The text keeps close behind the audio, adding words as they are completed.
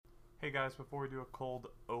Hey guys, before we do a cold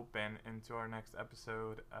open into our next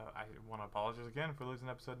episode, I want to apologize again for losing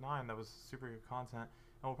episode 9. That was super good content,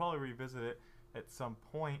 and we'll probably revisit it at some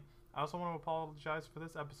point. I also want to apologize for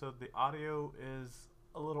this episode. The audio is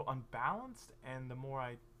a little unbalanced, and the more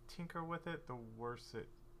I tinker with it, the worse it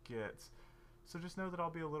gets. So just know that I'll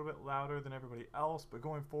be a little bit louder than everybody else, but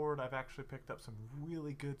going forward, I've actually picked up some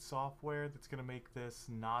really good software that's going to make this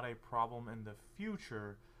not a problem in the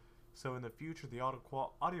future. So in the future, the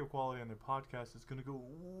audio quality on the podcast is going to go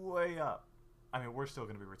way up. I mean, we're still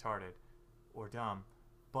going to be retarded or dumb,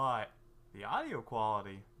 but the audio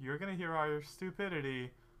quality, you're going to hear our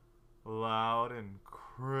stupidity loud and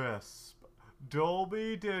crisp.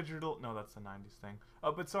 Dolby Digital. No, that's the 90s thing.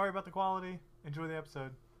 But sorry about the quality. Enjoy the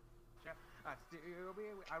episode. I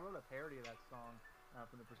wrote a parody of that song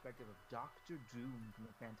from the perspective of Doctor Doom from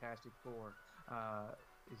the Fantastic Four.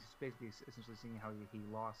 It's basically essentially seeing how he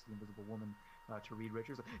lost the Invisible Woman to Reed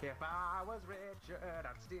Richards. If I was Richard,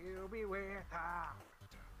 I'd still be with her.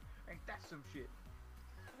 Ain't that some shit?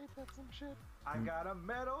 Ain't that some shit? I got a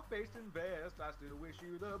metal-faced and vest. I still wish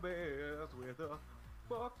you the best with a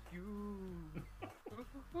fuck you.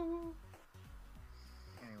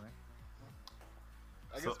 Anyway.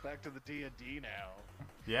 I guess back to the D&D now.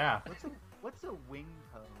 Yeah. What's a wing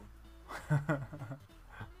toe?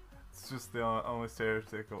 It's just the only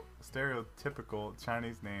stereotypical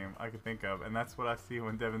Chinese name I could think of, and that's what I see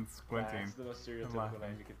when Devin's squinting. That's the most stereotypical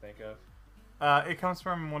name you could think of. It comes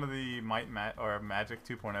from one of the Magic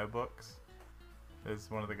 2.0 books. Is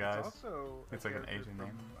one of the guys. It's also It's like an Asian from,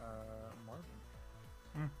 name.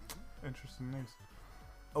 Marvel. Interesting news.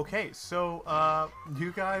 Okay, so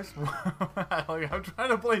you guys, I'm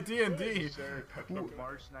trying to play D&D.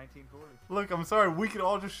 March 1940. Look, I'm sorry, we could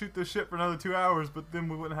all just shoot this shit for another 2 hours, but then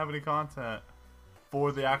we wouldn't have any content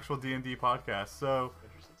for the actual D&D podcast. So,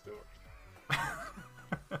 Interesting story.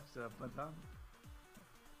 But done.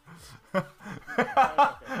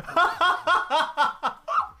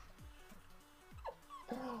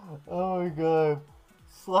 Oh my god,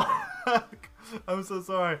 Slack. I'm so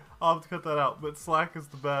sorry. I'll have to cut that out, but Slack is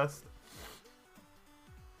the best.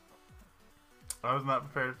 I was not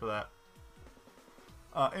prepared for that.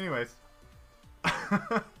 Anyways.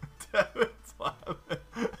 Devin's laughing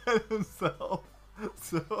at himself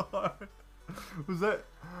so hard. Was that?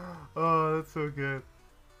 Oh, that's so good.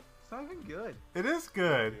 It's not even good. It is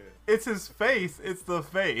good. Good. It's his face. It's the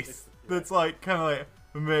face that's like kind of like,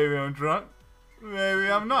 maybe I'm drunk.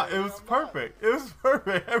 Maybe I'm not. It was perfect. It was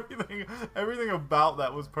perfect. Everything about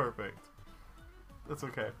that was perfect. That's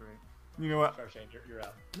okay. Great. You know what? Sorry, Shane, you're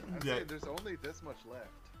out. I'd Yeah. say there's only this much left.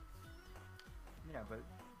 Yeah, but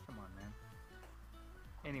come on, man.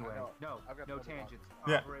 Anyway, know. no I've got no another tangents.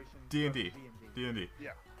 Yeah. Operation D&D. D&D. D&D.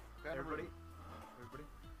 Yeah. Everybody.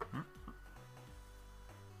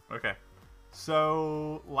 Okay.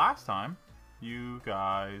 So last time you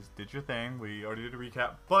guys did your thing. We already did a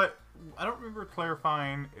recap, but I don't remember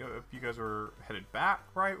clarifying if you guys were headed back.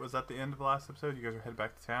 Right? Was that the end of the last episode? You guys were headed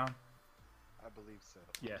back to town. I believe so.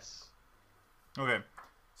 Yes. Okay.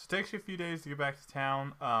 So it takes you a few days to get back to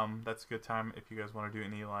town. That's a good time if you guys want to do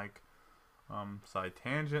any like side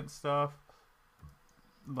tangent stuff.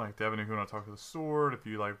 Like Devin, if you want to talk to the sword, if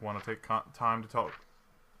you like want to take time to talk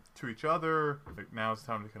to each other, like now's the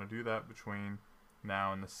time to kind of do that between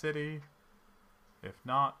now and the city. If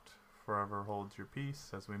not, forever hold your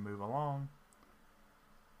peace as we move along.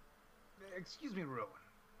 Excuse me, Rowan.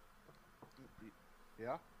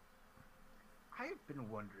 Yeah? I've been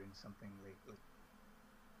wondering something lately.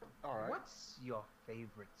 Alright. What's your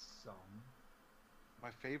favorite song?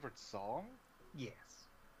 My favorite song? Yes.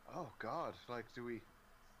 Oh god, like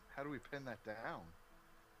how do we pin that down?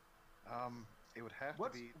 It would have to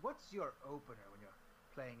be What's your opener when you're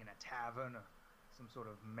playing in a tavern or some sort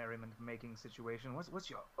of merriment-making situation? What's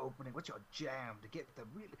your opening? What's your jam to get the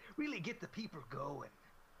really get the people going?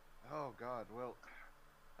 Oh god, well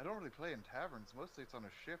I don't really play in taverns, mostly it's on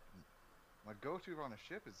a ship. And my go-to on a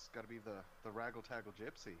ship has got to be the Raggle Taggle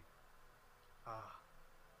Gypsy.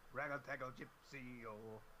 Raggle Taggle Gypsy,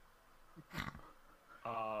 oh.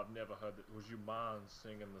 I've never heard that. Would you mind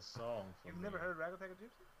singing the song for You've me? never heard Raggle Taggle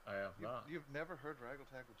Gypsy? I have not. You've never heard Raggle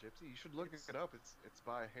Taggle Gypsy? You should look it up. It's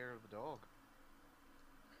by Hair of the Dog.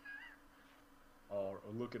 Or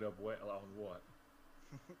look it up on what?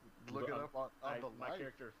 Look it up on the My light.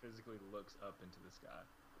 character physically looks up into the sky,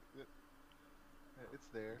 It's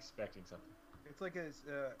there. expecting something. It's like it's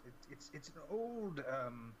an old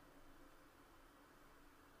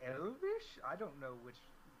Elvish. I don't know which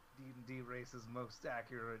D&D race is most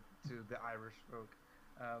accurate to the Irish folk.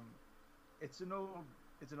 It's an old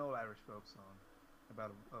Irish folk song.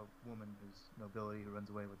 about a woman who's nobility who runs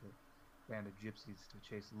away with a band of gypsies to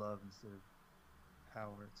chase love instead of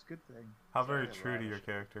power. It's a good thing. How very Very true to your lavish.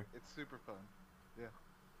 character. It's super fun. Yeah.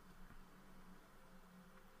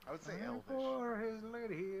 I would say And elvish. for his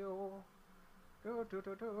lady, oh. Do, do,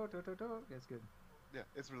 do, do, do, do, do. Yeah, it's good. Yeah,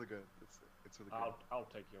 it's really good. It's really good. I'll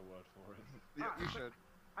take your word for it. Yeah, Ah, you but- should.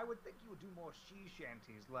 I would think you would do more sea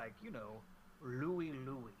shanties like, Louie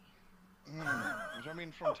Louie. Which I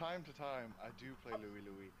mean, from time to time, I do play Louie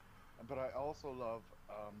Louie, but I also love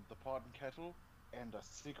the Pot and Kettle, and a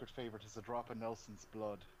secret favorite is a drop of Nelson's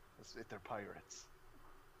Blood. They're pirates.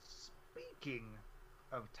 Speaking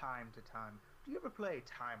of time to time, do you ever play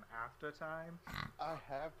Time After Time? I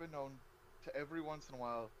have been known to every once in a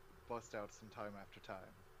while bust out some time after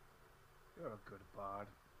time. You're a good bard.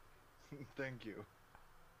 Thank you.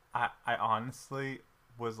 I honestly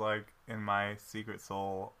was like in my secret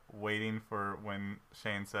soul waiting for when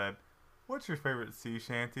Shane said, "What's your favorite sea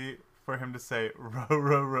shanty?" for him to say, "Row,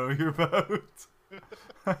 row, row your boat."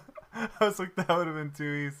 I was like, that would have been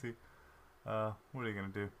too easy. What are you gonna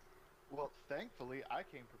do? Well, thankfully, I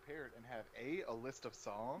came prepared and have a list of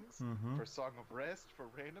songs Mhm. for Song of Rest, for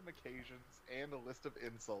random occasions, and a list of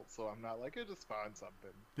insults. So I'm not like, I just find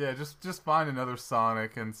something. Yeah, just find another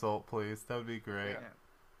Sonic insult, please. That would be great. Yeah.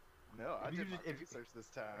 No, I If you did my just- if- research this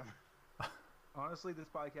time. Honestly, this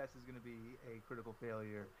podcast is going to be a critical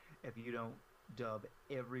failure if you don't dub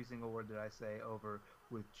every single word that I say over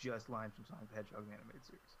with just lines from Sonic the Hedgehog the animated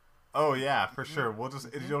series. Oh yeah, for sure. We'll just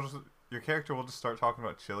your character will just start talking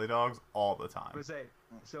about chili dogs all the I time. would say,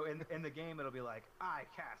 so in the game it'll be like, I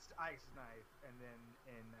cast Ice Knife, and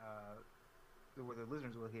then what the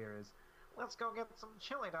listeners will hear is, let's go get some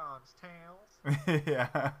chili dogs, Tails.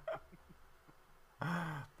 Yeah.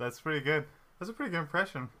 That's pretty good. That's a pretty good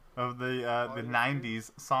impression of the Oh, yeah.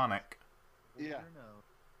 '90s Sonic. Yeah.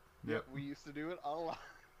 No. Yep. We used to do it a lot.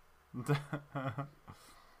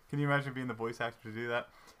 Can you imagine being the voice actor to do that?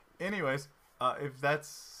 Anyways, if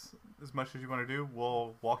that's as much as you want to do,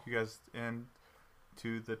 we'll walk you guys in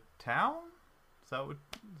to the town. Is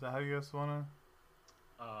that how you guys want to?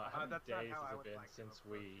 How many that's not days how I has it would been like to since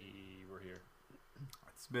approach we were here?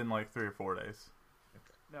 It's been like 3 or 4 days.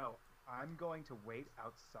 No, I'm going to wait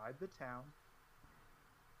outside the town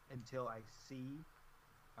until I see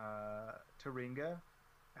Taringa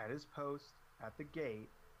at his post at the gate.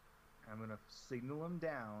 I'm going to signal him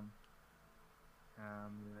down.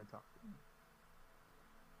 I'm going to talk to him.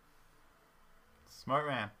 Smart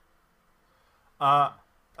man.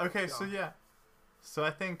 Okay, so yeah. So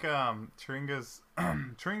I think Taringa's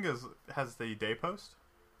Taringa's has the day post.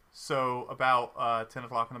 So about 10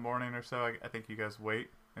 o'clock in the morning or so, I think you guys wait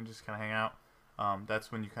and just kind of hang out.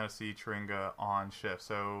 That's when you kind of see Taringa on shift.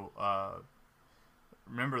 So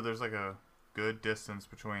remember, there's like a good distance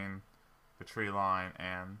between the tree line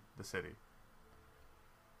and the city.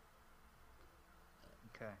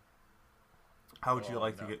 Okay. How would you Oh,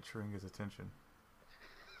 like to no. get Taringa's attention?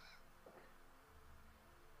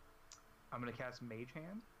 I'm going to cast Mage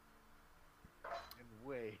Hand. And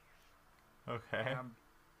wait. Okay.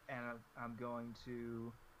 I'm going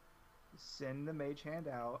to send the Mage Hand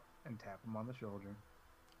out and tap him on the shoulder.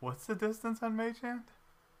 What's the distance on Mage Hand?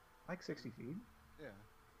 Like 60 feet.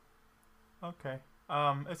 Yeah. Okay.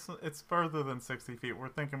 It's further than 60 feet. We're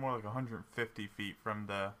thinking more like 150 feet from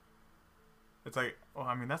the. It's like, well,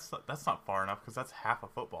 I mean that's not far enough because that's half a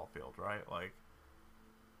football field, right? Like,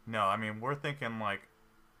 no, I mean we're thinking like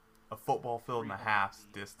a football field and a 300 half's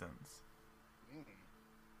feet. distance. Mm.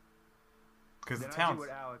 Because the Then I town's do what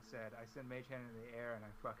Alex said. I send Mage Hand in the air and I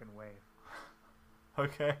fucking wave.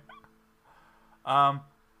 okay.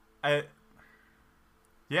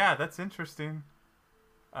 Yeah, that's interesting.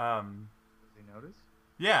 Does he notice?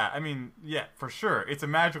 Yeah, I mean, yeah, for sure. It's a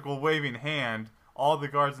magical waving hand. All the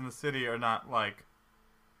guards in the city are not like,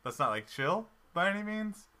 that's not like chill by any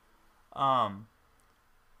means.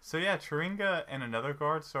 So yeah, Taringa and another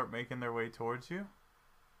guard start making their way towards you.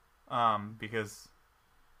 Because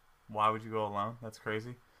why would you go alone? That's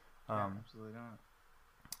crazy. Yeah, absolutely not.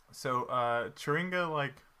 So Taringa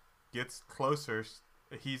like gets closer.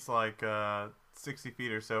 He's like 60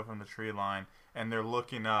 feet or so from the tree line, and they're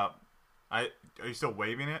looking up. Are you still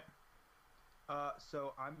waving it?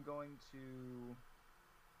 So I'm going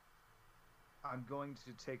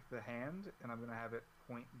to take the hand and I'm going to have it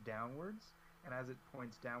point downwards. And as it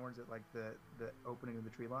points downwards at like the opening of the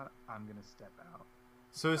tree line, I'm going to step out.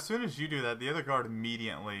 So as soon as you do that, the other guard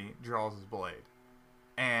immediately draws his blade.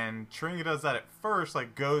 And Taringa does that at first,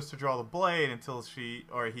 like goes to draw the blade until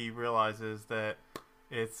he realizes that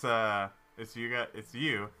it's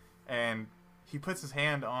you, and he puts his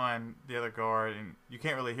hand on the other guard, and you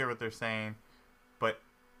can't really hear what they're saying. but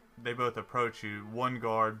they both approach you. One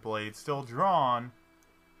guard blade still drawn.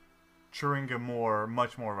 Chiringa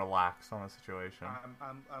much more relaxed on the situation.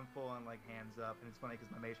 I'm full on like hands up, and it's funny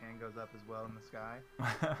because my mage hand goes up as well in the sky.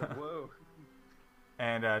 So, whoa!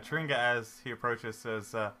 And Chiringa, as he approaches,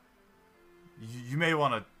 says, "You may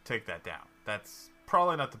want to take that down. That's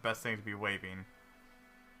probably not the best thing to be waving."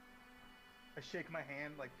 I shake my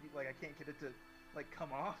hand like I can't get it to like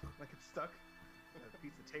come off, like it's stuck, a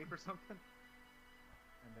piece of tape or something,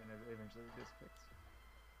 and then it eventually dissipates.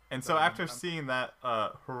 And so after seeing that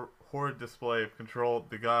horrid display of control,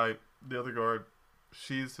 the other guard,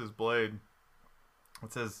 sheathes his blade.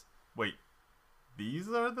 It says, "Wait, these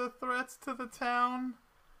are the threats to the town?"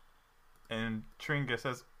 And Chiringa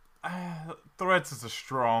says, "Threats is a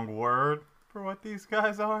strong word for what these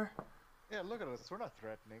guys are." Yeah, look at us. We're not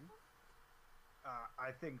threatening.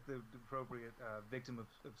 I think the appropriate victim of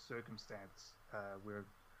circumstance. We're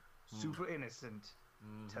super innocent.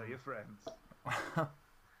 Tell your friends.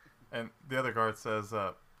 And the other guard says,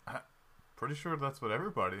 "I'm pretty sure that's what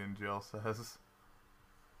everybody in jail says."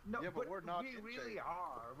 No, Yeah, but we're not We in really jail.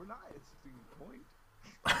 are. We're not. It's the point.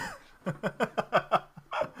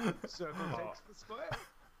 Circle takes the square.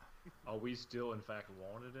 Are we still, in fact,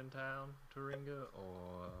 wanted in town, Chiringa,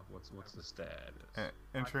 or what's the status? And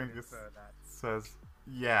I Chiringa prefer that. says,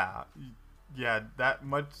 yeah, that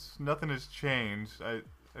much, nothing has changed. I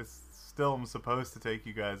still am supposed to take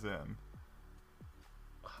you guys in.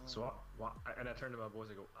 So, and I turned to my boys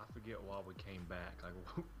and go, I forget why we came back. Like,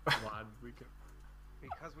 why did we come?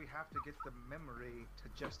 Because we have to get the memory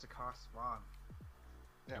to Justicar Swan.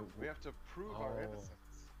 Yeah, we have to prove our Oh.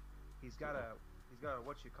 innocence. He's got a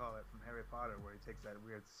what you call it from Harry Potter, where he takes that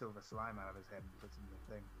weird silver slime out of his head and puts it in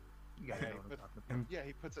the thing. You guys know what I'm talking about. Yeah,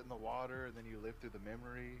 he puts it in the water, and then you live through the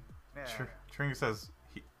memory. Yeah. Chiringa says,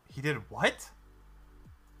 he did what?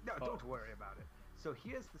 No, don't worry about it. So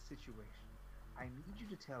here's the situation. I need you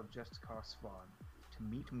to tell Justicar Swan to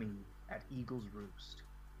meet me at Eagle's Roost.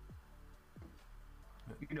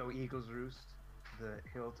 You know Eagle's Roost? The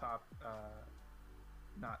hilltop,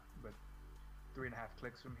 not, but 3.5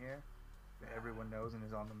 clicks from here. That everyone knows and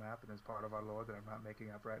is on the map and is part of our lore that I'm not making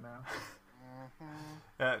up right now.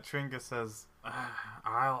 Chiringa says,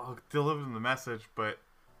 I'll deliver the message, but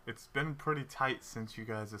it's been pretty tight since you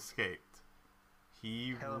guys escaped.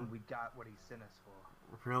 He Tell him we got what he sent us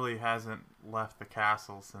for. really hasn't left the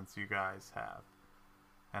castle since you guys have.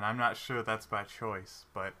 And I'm not sure that's by choice,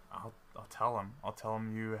 but I'll tell him. I'll tell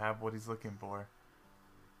him you have what he's looking for.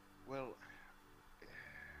 Well,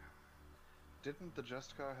 didn't the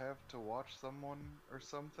Justicar have to watch someone or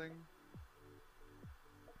something?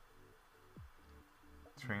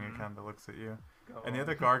 Chiringa kind of looks at you. Go And the on.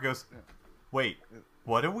 other guard goes, Yeah. wait,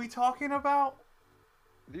 what are we talking about?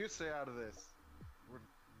 You stay out of this.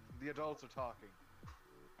 The adults are talking.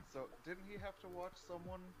 So, didn't he have to watch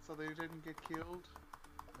someone so they didn't get killed?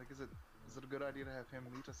 Like, is it a good idea to have him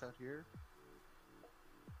meet us out here?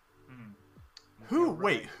 Who? You're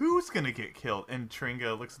Wait, right. who's gonna get killed? And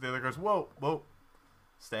Chiringa looks at the other guys, whoa.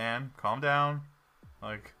 Stan, calm down.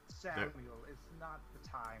 Like, Samuel, it's not the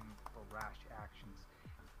time for rash actions.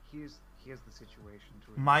 Here's the situation.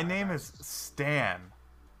 my name is Stan.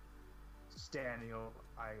 Staniel.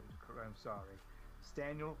 I'm sorry.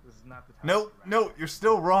 Staniel, this is not the time. No, for no, rash you're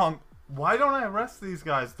still wrong. Why don't I arrest these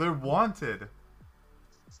guys? They're wanted.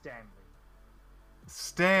 Stanley.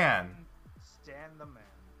 Stan. Stan the man.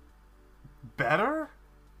 Better?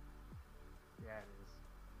 Yeah,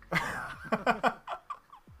 it is.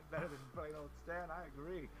 Better than plain old Stan, I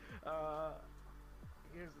agree.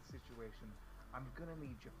 Here's the situation. I'm gonna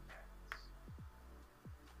need your pets.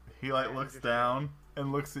 He like looks down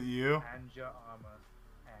and looks at you. And your armor.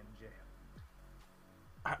 And your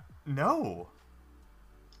helmet. No.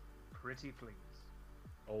 Pretty please.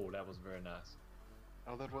 Oh, that was very nice.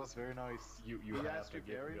 Oh, that was very nice. You Yes, have to you're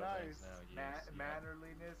give very real things nice. now. Yes, you have-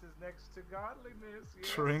 Mannerliness is next to godliness. Yes,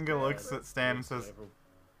 Chiringa looks yes. at Stan and says, Whatever.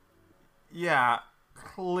 yeah,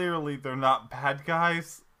 clearly they're not bad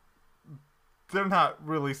guys. They're not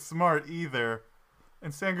really smart either.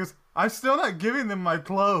 And Stan goes, I'm still not giving them my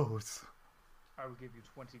clothes. I will give you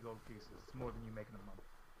 20 gold pieces. It's more than you make in a month.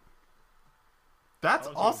 That's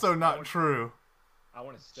also not true. I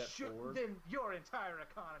want to step forward. Then your entire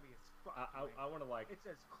economy is fucked. I want to like. It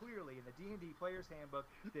says clearly in the D&D Player's Handbook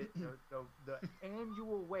that the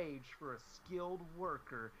annual wage for a skilled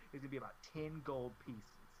worker is going to be about 10 gold pieces.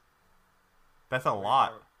 That's a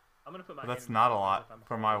lot. I'm gonna put my. But that's hand in not my a pocket lot if I'm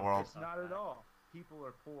for my holding world. It's stuff not at back. all. People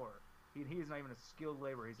are poor. He's not even a skilled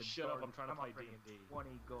laborer. He's a Shut up, guard. I'm trying to play offering him D&D. 20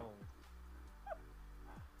 gold.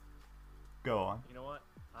 Go on. You know what?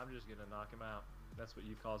 I'm just gonna knock him out. That's what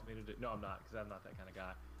you caused me to do. No, I'm not, because I'm not that kind of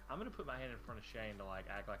guy. I'm gonna put my hand in front of Shane to like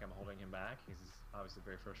act like I'm holding him back. He's obviously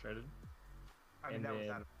very frustrated. I mean, And that was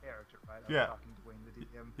then- out of character, right? I Yeah. was talking to Wayne, the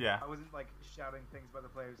DM. Yeah. I wasn't like shouting things by the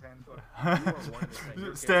player's handbook. You are one of the things.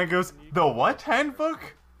 Your Stan goes, character- the what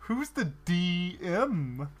handbook? Who's the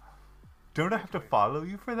DM? Don't I have to follow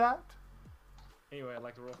you for that? Anyway, I'd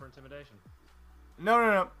like to roll for intimidation.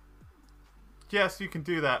 No. Yes, you can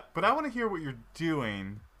do that, but I want to hear what you're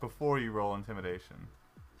doing before you roll intimidation.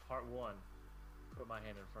 Part 1, put my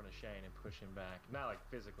hand in front of Shane and push him back. Not like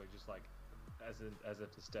physically, just like as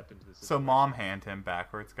if to step into the situation. So mom hand him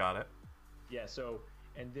backwards, got it. Yeah, so,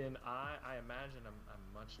 and then I imagine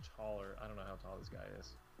I'm much taller. I don't know how tall this guy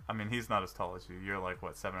is. I mean, he's not as tall as you. You're like,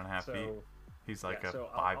 what, 7.5 feet? So, He's like yeah, a so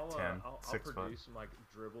 5'10", I'll 6 foot. produce some like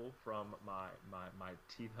dribble from my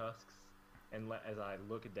teeth husks, and as I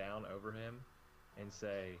look down over him and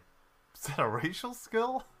say, Is that a racial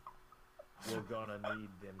skill? "We're gonna need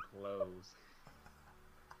them clothes."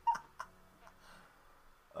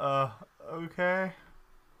 Okay.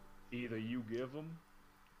 Either you give them,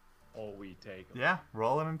 or we take them. Yeah,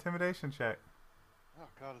 roll an intimidation check. Oh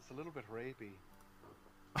god, it's a little bit rapey.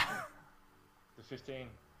 The 15.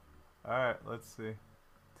 Alright, let's see.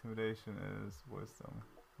 Intimidation is wisdom,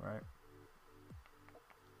 right?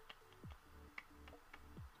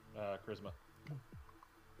 Charisma.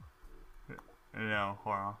 No,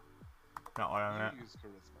 hold on. Not what I meant. You use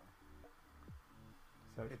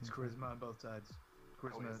charisma. It's charisma on both sides.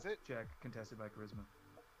 Charisma is it? check contested by charisma.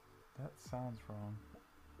 That sounds wrong.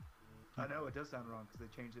 I know it does sound wrong because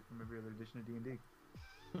they changed it from every other edition of D&D.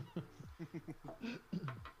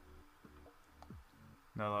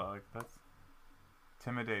 No, like that's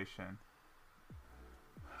intimidation.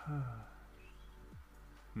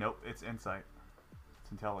 Nope, it's insight.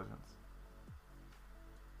 It's intelligence.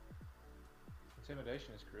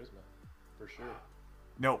 Intimidation is charisma, for sure.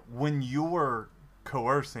 No, when you're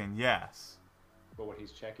coercing, yes. But what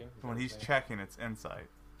he's checking. is When what he's I'm saying? checking, it's insight.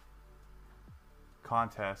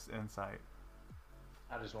 Contest, insight.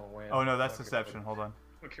 I just want to win. Oh no, that's I don't care deception. what- Hold on.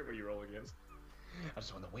 I don't care what you roll against. I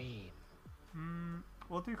just want to win.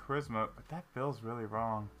 We'll do charisma, but that feels really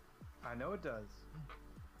wrong. I know it does,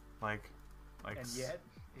 Like and yet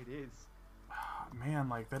it is. man,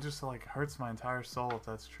 like that just like hurts my entire soul if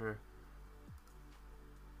that's true.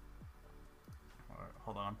 Alright,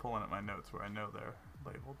 hold on, I'm pulling up my notes where I know they're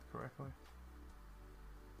labeled correctly.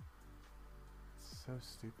 It's so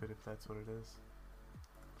stupid if that's what it is.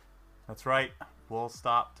 That's right. We'll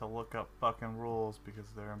stop to look up fucking rules because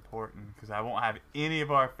they're important. Because I won't have any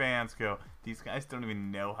of our fans go, these guys don't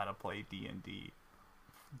even know how to play D&D.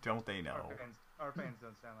 Don't they know? Our fans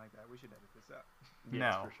don't sound like that. We should edit this out. Yes,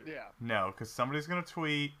 No. for sure. Yeah. No, because somebody's going to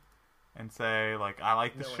tweet and say, like, I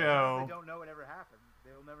like the No, show. They don't know it ever happened.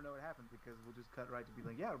 They'll never know it happened because we'll just cut right to be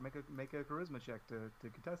like, yeah, make a charisma check to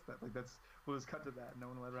contest that. Like we'll just cut to that. No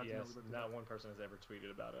one will ever have to know. Yes, we looked it not up. one person has ever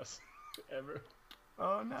tweeted about us. Ever.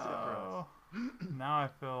 Oh Except for no. Now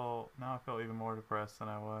I feel even more depressed than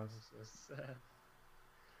I was. So sad.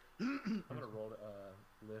 I'm gonna roll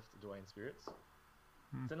to lift Dwayne's spirits.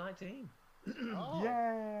 It's a 19. Oh.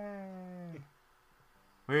 Yay!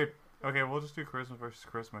 Weird. Okay, we'll just do charisma versus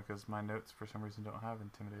charisma because my notes for some reason don't have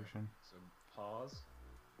intimidation. So pause.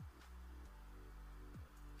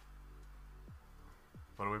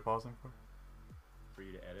 What are we pausing for? For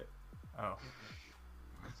you to edit. Oh.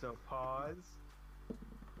 So pause.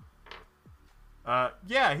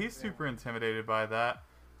 Yeah, he's super intimidated by that.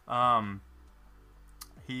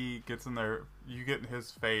 He gets in there, you get in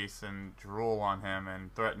his face and drool on him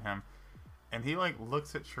and threaten him. And he like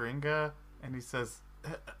looks at Shringa and he says,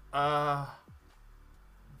 you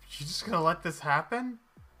just gonna let this happen?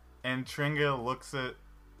 And Tringa looks at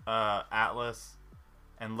Atlas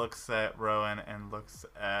and looks at Rowan and looks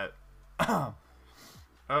at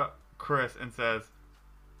Chris and says,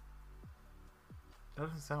 that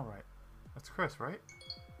doesn't sound right. That's Chris, right?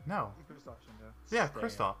 No. Christoph Shindo. Yeah, Stan.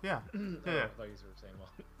 Christoph. Yeah. Oh, Yeah. I thought you were saying well.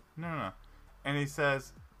 No. And he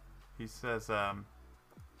says,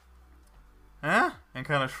 huh? And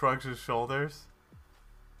kind of shrugs his shoulders.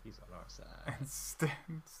 He's on our side. And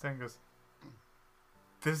Stan goes,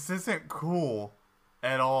 this isn't cool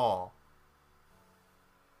at all.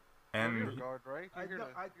 You're And a guard, right? I You're here, know-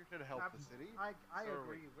 to, I- you're here to help I'm- the city. I So are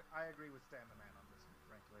agree. I agree with Stan the man on this one,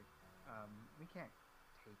 frankly. We can't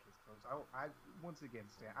take his clothes. I once again,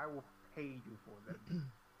 Stan, I will pay you for them.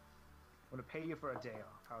 I'm gonna pay you for a day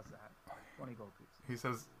off. How's that? 20 gold pieces. he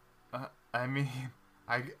says, I mean,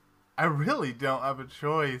 I really don't have a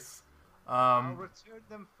choice. I'll return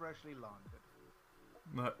them freshly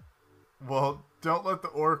laundered. Well, don't let the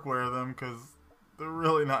orc wear them because They're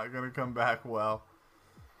really not gonna come back well.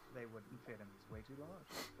 They wouldn't fit him. He's way too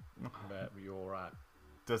large. But you're all right.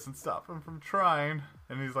 Doesn't stop him from trying,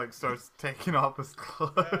 and he's like starts taking off his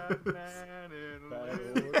clothes. Batman in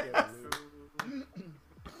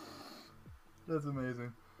That's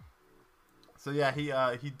amazing. So yeah,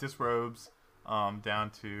 he disrobes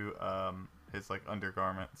down to his like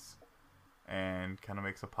undergarments and kind of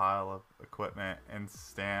makes a pile of equipment. And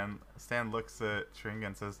Stan looks at Tringa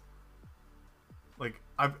and says, "Like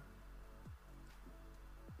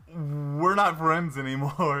we're not friends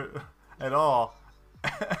anymore at all."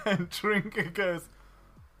 And Tringa goes,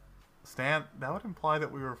 "Stan, that would imply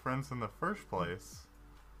that we were friends in the first place."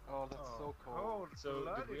 Oh, that's so cold. So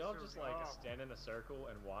did we all just like stand in a circle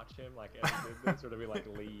and watch him like as he did this, or did we like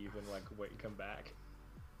leave and like wait and come back?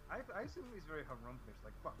 I assume he's very harumphus.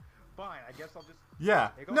 Like, fuck, fine. I guess I'll just. Yeah.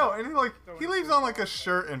 Take off No, his- and he like throw he his leaves shirt on like a off,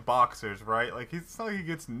 shirt and boxers, right? Like it's not like he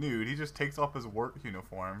gets nude. He just takes off his work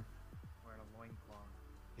uniform. Wearing a loincloth.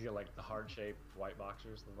 He's got like the heart shaped white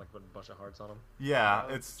boxers with like a bunch of hearts on them. Yeah,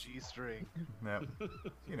 Oh, it's G-string. yep.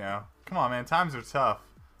 You know, come on, man. Times are tough.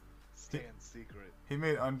 Stan's secret. He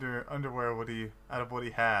made underwear out of what he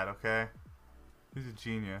had. Okay, he's a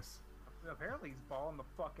genius, Apparently, he's balling the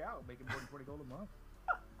fuck out, making more than 40 gold a month.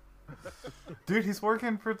 dude. He's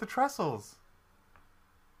working for the Trestles.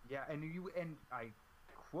 Yeah, and I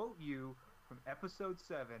quote you from episode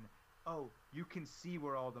 7. Oh, you can see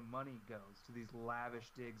where all the money goes to these lavish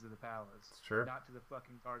digs of the palace. It's true. Not to the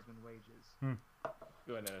fucking guardsman wages.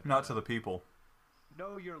 Go ahead and Not to the people.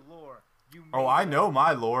 Know your lore. You Oh, made I that- know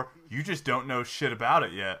my lore. You just don't know shit about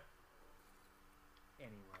it yet.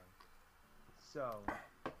 Anyway. So,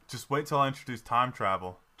 Just wait till I introduce time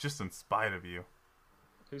travel. Just in spite of you.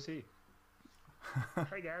 Who's he?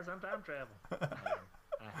 Hey guys, I'm time travel.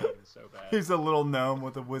 I hate him so bad. He's a little gnome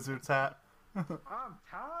with a wizard's hat. I'm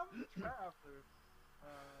Tom Traveler.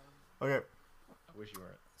 Okay, I wish you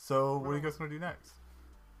weren't. so what are you guys gonna do next?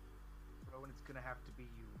 Rowan, it's gonna have to be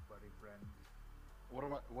you, buddy friend. What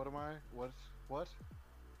am I? What?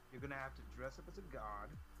 You're gonna have to dress up as a god,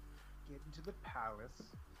 get into the palace,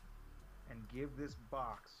 and give this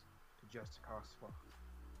box to Justicar Swap.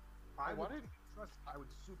 I why would didn't- trust. I would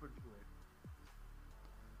super do it.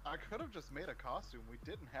 I could have just made a costume. We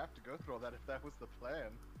didn't have to go through all that if that was the plan.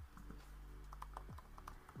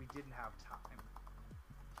 We didn't have time.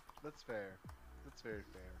 That's fair. That's very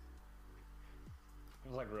fair. It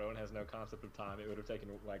was like Rowan has no concept of time. It would have taken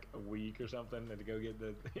like a week or something to go get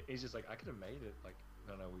the. He's just like, I could have made it. Like,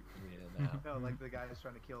 no, we need it now. No, like the guy who's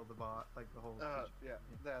trying to kill the bot, like the whole. Yeah,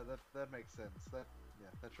 that makes sense. That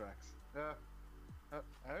tracks.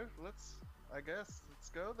 Let's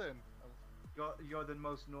go then. You're the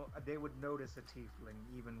most. They would notice a tiefling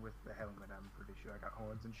even with the helmet. I'm pretty sure. I got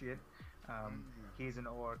horns and shit. He's an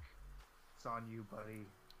orc. It's on you, buddy.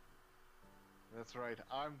 That's right.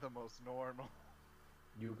 I'm the most normal.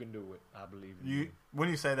 You can do it. I believe in You when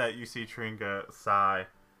you say that, you see Tringa sigh.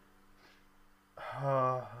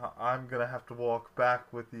 I'm gonna have to walk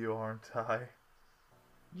back with you, aren't I?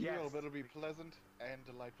 Yes. Well, it'll be pleasant and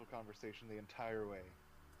delightful conversation the entire way.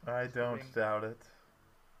 I don't Tringa. doubt it.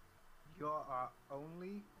 You're our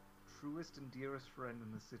only, truest, and dearest friend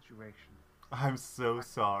in this situation. I'm so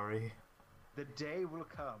sorry. The day will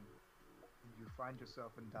come when you find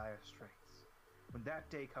yourself in dire straits. When that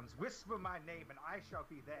day comes, whisper my name and I shall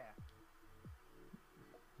be there.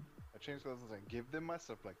 I changed clothes and saying, give them my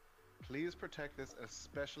stuff. Like, please protect this,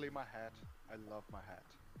 especially my hat. I love my hat.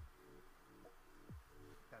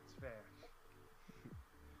 That's fair.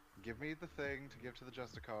 Give me the thing to give to the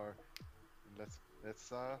Justicar. And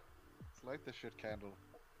let's light this shit candle.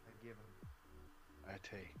 I give him. I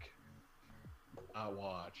take. I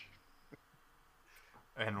watch.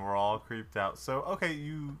 And we're all creeped out. So, okay,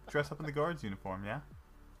 you dress up in the guard's uniform, yeah?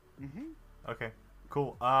 Mm-hmm. Okay,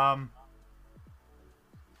 cool.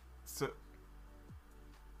 So,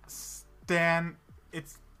 Stan,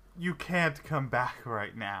 you can't come back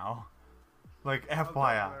right now. Like, Oh, don't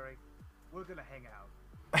FYI. worry. We're gonna hang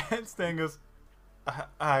out. And Stan goes,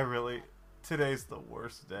 I really, today's the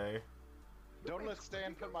worst day. Don't let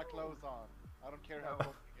Stan put my clothes on. I don't care how No.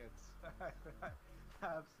 cold it gets.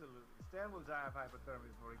 Absolutely. Stan will die of hypothermia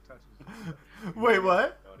before he touches you. Wait,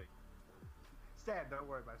 what? Stan, don't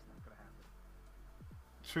worry about it. It's not gonna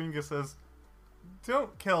happen. Tringa says,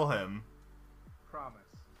 don't kill him. Promise.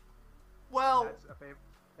 Well,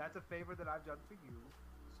 That's a favor that I've done for you,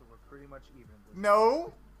 so we're pretty much even. This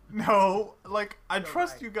no, like, I You're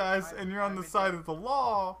trust right. you guys, and you're on the I'm side of the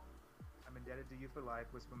law. I'm indebted to you for life.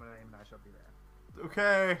 Whisper my name and I shall be there.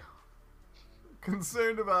 Okay.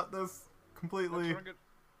 Concerned about this Now, completely. Turanga,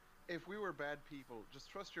 if we were bad people, just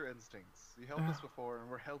trust your instincts. You helped us before, and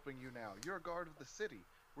we're helping you now. You're a guard of the city.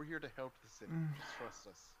 We're here to help the city. Just trust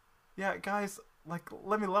us. Yeah, guys, like,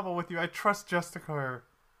 let me level with you. I trust Justicar,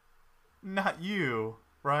 not you,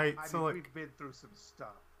 right? I so, mean, like, we've been through some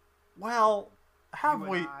stuff. well, have You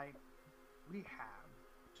we? and we have.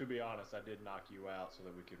 To be honest, I did knock you out so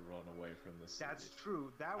that we could run away from the city. That's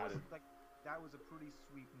true. That I was didn't- that was a pretty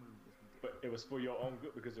sweet move that we did. But it was for your own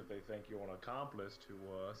good, because if they think you're an accomplice to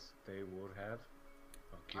us, they would have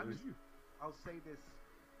killed just- you. I'll say this,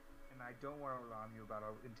 and I don't want to alarm you about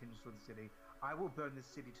our intentions for the city. I will burn this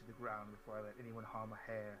city to the ground before I let anyone harm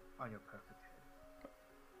a hair on your perfect head.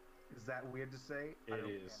 Is that weird to say? I It don't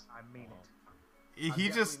is. care. I mean it. He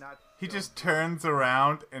I'm just definitely not he so just good. turns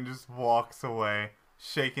around and just walks away,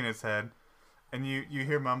 shaking his head, and you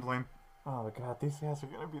hear mumbling, "Oh God, these guys are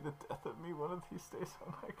gonna be the death of me one of these days.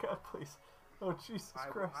 Oh my God, please! Oh Jesus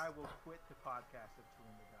Christ!" I will quit the podcast if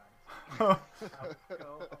Turinga dies. I'll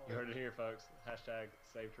go You home. heard it here, folks. Hashtag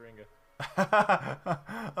save Taringa.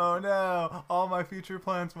 Oh no! All my future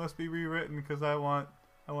plans must be rewritten because I want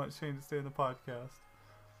Shane to stay in the podcast.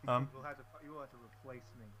 You will have to replace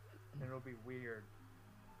me, and it'll be weird.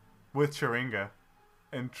 With Taringa,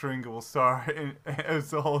 and Taringa will star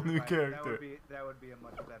as a whole new Right, character. That would be a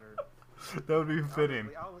much better. That would be fitting.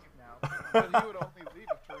 Honestly, I'll leave now. But you would only leave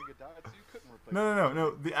if Turinga died, so you couldn't replace him.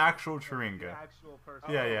 No. The actual The Taringa. actual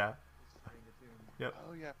person. Yeah, yeah. Turinga Toon.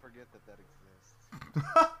 Oh yeah, forget that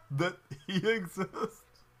exists. That he exists.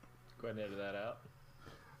 Go ahead and edit that out.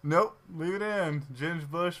 Nope, leave it in. Ginge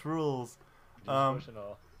Bush rules. Just pushing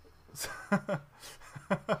all.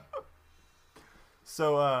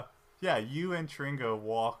 So, yeah, you and Tringa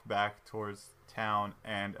walk back towards town,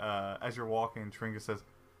 and as you're walking, Tringa says,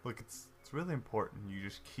 "Look, it's really important you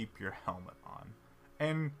just keep your helmet on,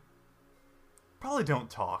 and probably don't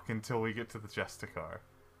talk until we get to the Justicar."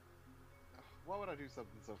 Why would I do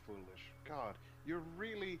something so foolish? God, you're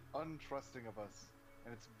really untrusting of us,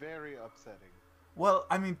 and it's very upsetting. Well,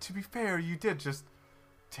 I mean, to be fair, you did just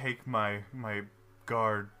take my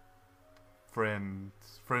guard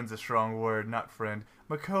friend's a strong word, not friend,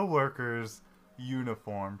 my co-worker's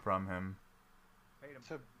uniform from him. Paid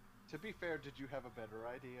him. To be fair, did you have a better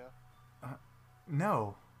idea?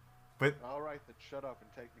 No, but All right, then shut up and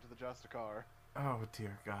take me to the Justicar. oh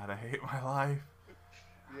dear God, I hate my life.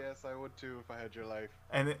 Yes, I would too if I had your life.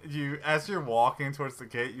 And as you're walking towards the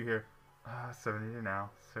gate, you hear, "Serenity now,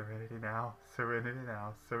 serenity now, serenity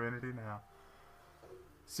now, serenity now."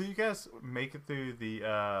 So you guys make it through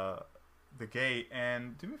the gate,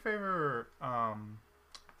 and do me a favor,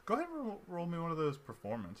 go ahead and roll me one of those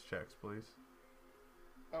performance checks, please.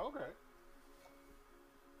 Oh, okay.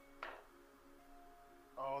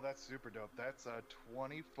 Oh, that's super dope. That's a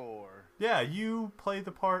 24. Yeah, you play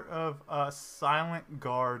the part of a silent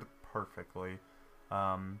guard perfectly.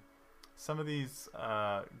 Some of these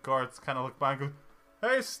guards kind of look by and go,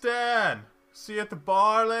 "Hey, Stan, see you at the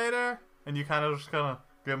bar later?" And you kind of just give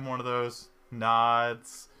them one of those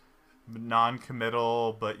nods,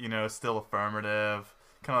 non-committal, but still affirmative.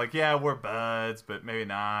 Kind of like, yeah, we're buds, but maybe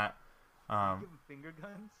not. Give him finger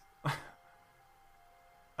guns.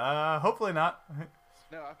 Hopefully not.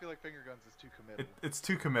 No, I feel like finger guns is too committal. It's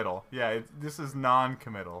too committal. Yeah, this is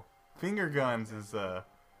non-committal. Finger guns is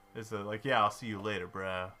like, yeah, I'll see you later,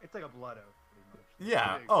 bro. It's like a blood oath, pretty much.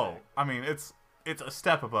 Yeah. Yeah, Oh, exactly. I mean, it's a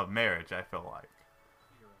step above marriage. I feel like.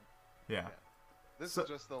 You're right. Yeah. This So- is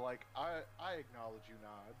just the I acknowledge you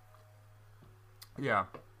nod. Yeah.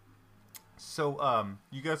 So,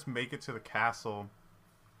 you guys make it to the castle,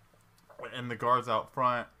 and the guards out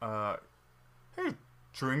front. Hey,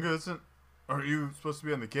 Tringa, are you supposed to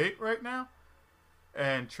be on the gate right now?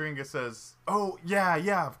 And Tringa says, "Oh,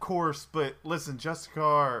 yeah, of course. But listen,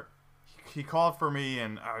 Justicar, he called for me,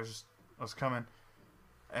 and I was coming."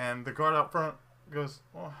 And the guard out front goes,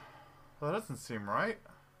 "Oh, that doesn't seem right."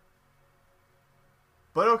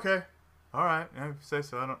 But okay, all right, yeah, if you say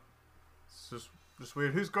so. I don't. It's just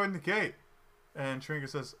weird. Who's guarding the gate? And Tringa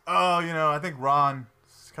says, "Oh, I think Ron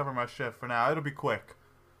is covering my shift for now. It'll be quick."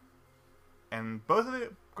 And both of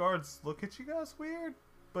the guards look at you guys weird,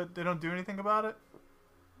 but they don't do anything about it.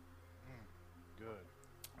 Good.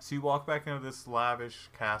 So you walk back into this lavish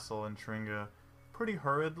castle in Tringa pretty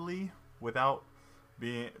hurriedly, without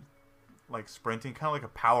being like sprinting, kind of like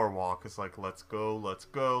a power walk. It's like, let's go, let's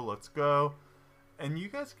go, let's go. And you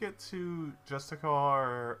guys get to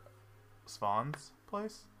Justicar Svan's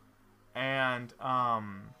place, and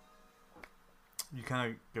you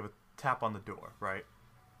kind of give a tap on the door, right?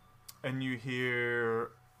 And you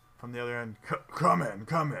hear from the other end, come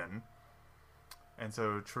in. And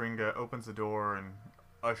so Tringa opens the door, and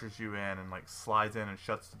ushers you in and like slides in and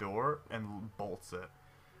shuts the door and bolts it.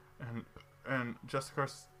 And Jessica,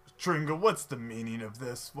 Tringa, what's the meaning of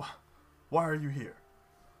this? Why are you here?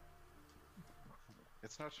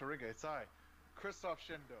 It's not Sharinga, it's I, Christoph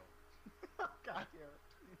Shendo. God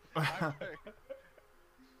I'm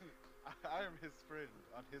I am his friend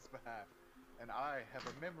on his behalf, and I have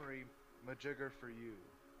a memory majigger for you.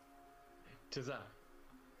 Tis I.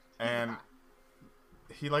 And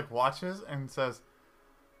he like watches and says,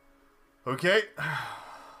 "Okay, I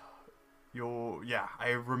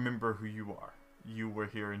remember who you are. You were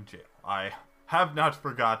here in jail. I have not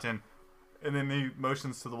forgotten." And then he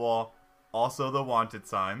motions to the wall. Also the wanted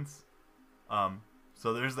signs.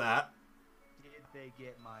 So there's that. Did they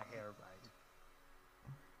get my hair right?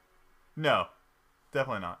 No,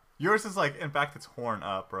 definitely not. Yours is like, in fact, it's horn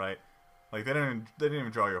up, right? Like they didn't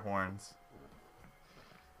even draw your horns.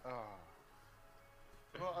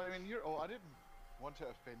 Well, I mean, you're old. I didn't want to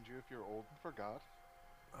offend you if you're old and forgot.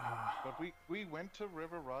 But we went to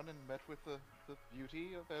River Run and met with the beauty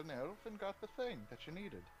of an elf and got the thing that you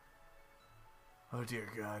needed. Oh dear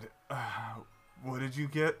God. What did you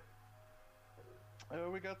get?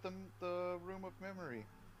 We got the Room of Memory.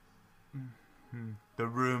 The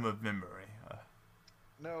Room of Memory.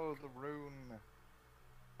 No, the rune.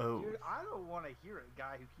 Oh. Dude, I don't want to hear a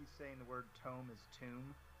guy who keeps saying the word tome is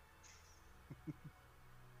tomb.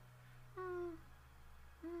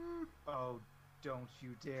 Oh, don't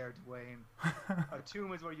you dare, Dwayne. A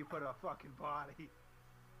tomb is where you put a fucking body.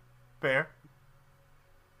 Fair.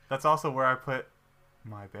 That's also where I put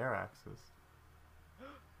my bear axes.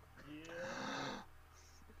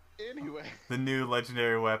 Anyway. The new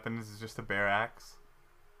legendary weapon is just a bear axe.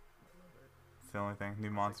 It's the only thing.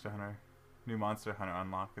 New Monster Hunter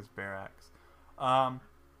unlock is bear axe. DLC,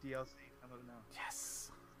 I don't know.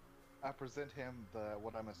 Yes. I present him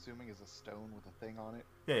what I'm assuming is a stone with a thing on it.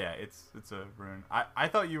 Yeah, it's a rune. I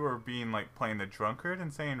thought you were being like playing the drunkard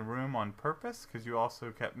and saying room on purpose because you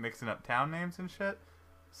also kept mixing up town names and shit.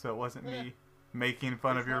 So it wasn't me making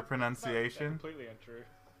fun of your pronunciation. Completely untrue.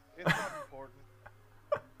 It's not important.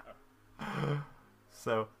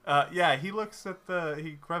 So, he looks at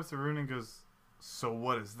he grabs the rune and goes, "So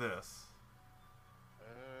what is this?"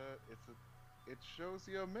 It shows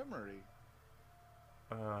you a memory.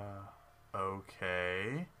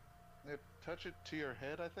 Okay. Touch it to your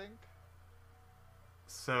head, I think.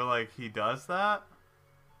 So, like, he does that?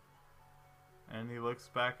 And he looks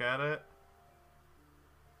back at it?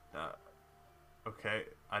 Okay,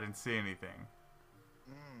 I didn't see anything.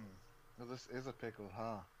 Well, this is a pickle,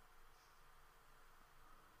 huh?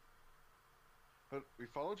 But we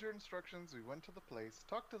followed your instructions, we went to the place,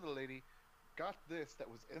 talked to the lady, got this that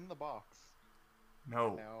was in the box.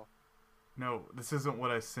 No. Now, No, this isn't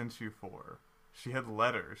what I sent you for. She had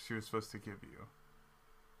letters she was supposed to give you.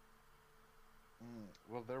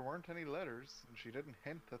 well, there weren't any letters, and she didn't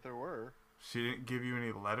hint that there were. She didn't give you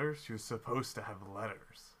any letters? She was supposed to have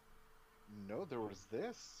letters. No, there was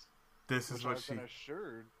this. This is Which what I've she... been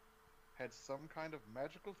assured had some kind of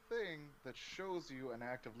magical thing that shows you an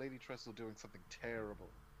act of Lady Trestle doing something terrible.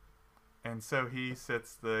 And so he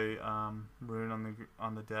sits the rune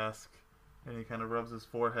on the desk, and he kind of rubs his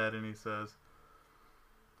forehead, and he says,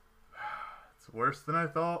 "It's worse than I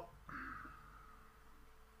thought."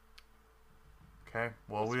 Okay,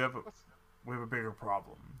 well we have a bigger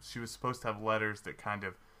problem. She was supposed to have letters that kind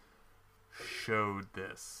of showed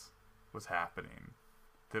this was happening,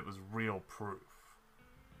 that was real proof,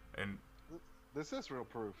 and This is real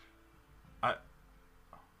proof.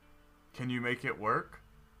 Can you make it work?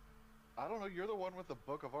 I don't know, you're the one with the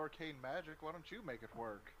Book of Arcane Magic, why don't you make it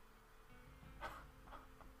work?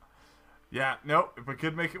 Yeah, nope. If I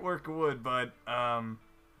could make it work, I would, but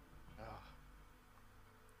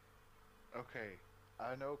Okay,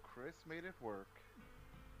 I know Chris made it work.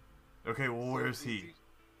 okay. Well, So where's is he?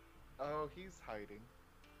 Oh, he's hiding.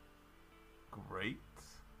 Great.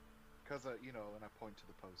 Cause and I point to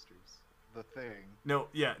the posters. The thing. No,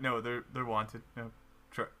 they're wanted. No,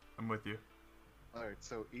 try. I'm with you. Alright,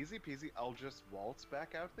 so easy peasy, I'll just waltz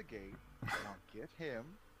back out the gate, and I'll get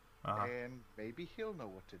him, Uh-huh. and maybe he'll know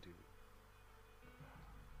what to do.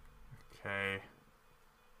 Okay.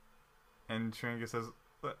 And Tringa says,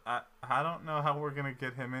 "But I don't know how we're gonna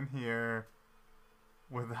get him in here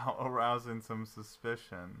without arousing some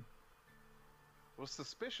suspicion." Well,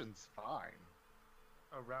 suspicion's fine.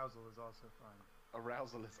 Arousal is also fine.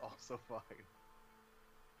 Arousal is also fine.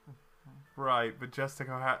 Right, but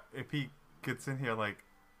Jessica, if he gets in here, like,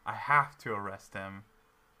 I have to arrest him.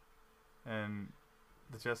 And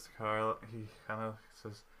the Jessica, he kind of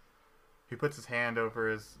says, he puts his hand over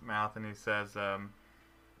his mouth and he says,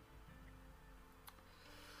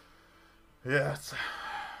 Yes,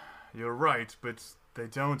 you're right, but they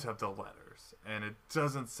don't have the letters, and it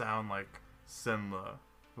doesn't sound like Sinla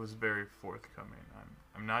was very forthcoming.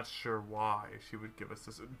 I'm not sure why she would give us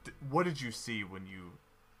this. What did you see when you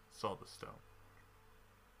saw the stone?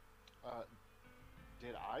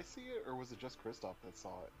 Did I see it, or was it just Kristoff that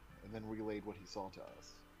saw it, and then relayed what he saw to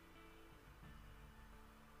us?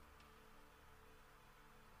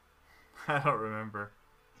 I don't remember.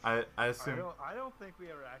 I assume. I don't think we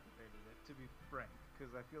ever activated it, to be frank,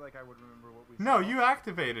 because I feel like I would remember what we No, saw. you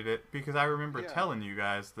activated it because I remember Yeah. telling you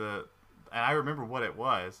guys and I remember what it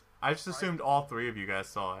was. I just assumed all three of you guys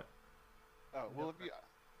saw it. Oh well,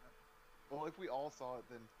 if we all saw it,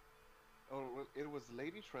 then it was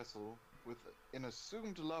Lady Trestle with an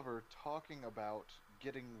assumed lover talking about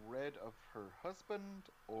getting rid of her husband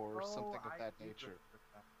or something of that nature.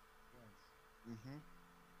 Yes. Mm-hmm.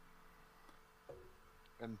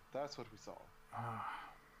 And that's what we saw.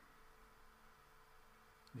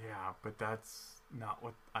 Yeah, but that's not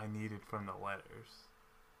what I needed from the letters.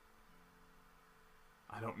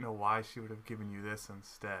 I don't know why she would have given you this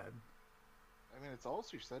instead. I mean, it's all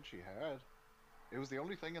she said she had. It was the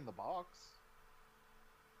only thing in the box.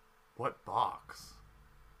 What box?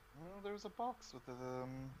 Well, there was a box with the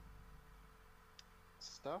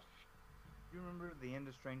stuff. You remember the end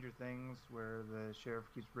of Stranger Things where the sheriff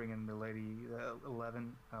keeps bringing the lady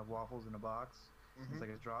 11 waffles in a box? Mm-hmm. It's like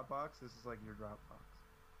a drop box. This is like your drop box.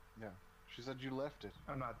 Yeah, she said you left it.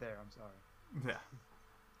 I'm not there. I'm sorry. Yeah.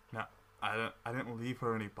 No, I didn't leave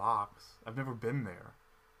her any box. I've never been there.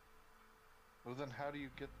 Well, then how do you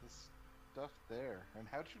get the stuff there? And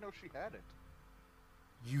how did you know she had it?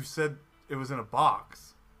 You said it was in a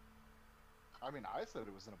box. I mean, I said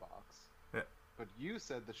it was in a box. Yeah. But you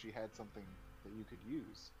said that she had something that you could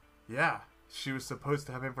use. Yeah, she was supposed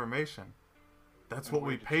to have information. That's And what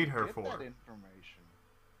where we did paid she her get for. that information?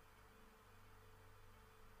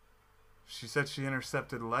 She said she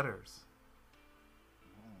intercepted letters.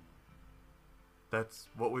 Hmm. That's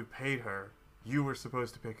what we paid her. You were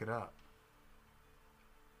supposed to pick it up.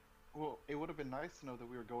 Well, it would have been nice to know that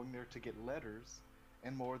we were going there to get letters,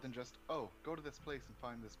 and more than just, oh, go to this place and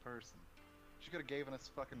find this person. She could have given us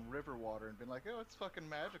fucking river water and been like, oh, it's fucking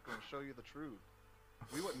magical and show you the truth.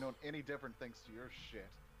 We wouldn't known any different thanks to your shit.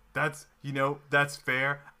 That's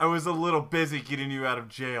fair. I was a little busy getting you out of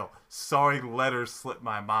jail. Sorry, letters slipped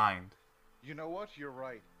my mind. You know what? You're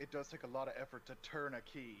right. It does take a lot of effort to turn a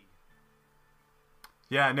key.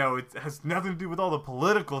 Yeah, no, it has nothing to do with all the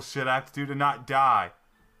political shit I have to do to not die.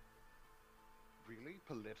 Really?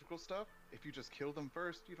 Political stuff? If you just kill them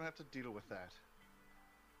first, you don't have to deal with that.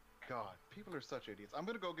 God, people are such idiots. I'm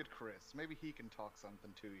gonna go get Chris. Maybe he can talk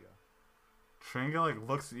something to you. Tringa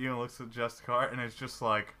looks at you and looks at Justicar and it's just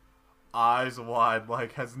eyes wide,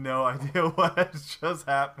 has no idea what has just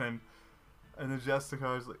happened. And the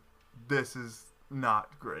Justicar is this is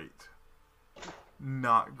not great.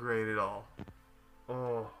 Not great at all.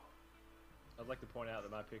 Oh. I'd like to point out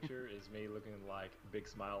that my picture is me looking like big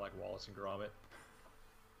smile like Wallace and Gromit.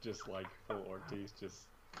 Just full Ortiz, just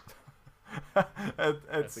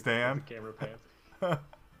at Stan. The camera pants.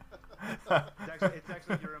 It's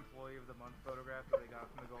actually your employee of the month photograph that they got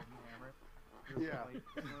from the Golden Hammer.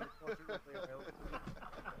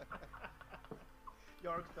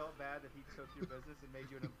 Yarg felt bad that he took your business and made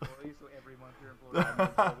you an employee, so every month your employee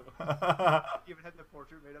even had the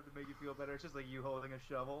portrait made up to make you feel better. It's just like you holding a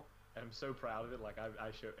shovel. I'm so proud of it. I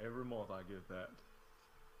show every month I get that.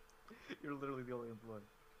 You're literally the only employee.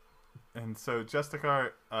 And so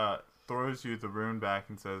Justicar throws you the rune back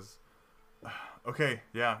and says, okay,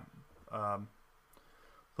 yeah,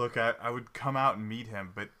 look, I would come out and meet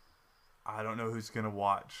him, but I don't know who's going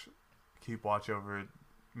to keep watch over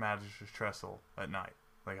Magistress Trestle at night.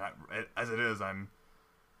 As it is, I'm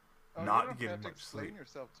not getting much sleep. You don't have to explain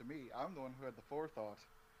yourself to me. I'm the one who had the forethought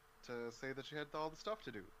to say that she had all the stuff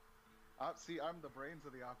to do. See, I'm the brains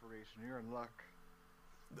of the operation. You're in luck.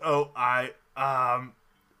 Oh, I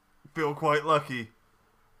feel quite lucky.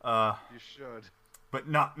 You should. But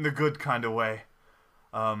not in the good kind of way.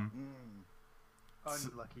 Unlucky,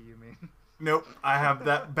 you mean? Nope, I have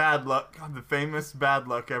that bad luck. The famous bad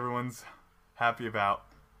luck everyone's happy about.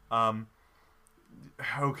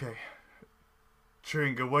 Okay.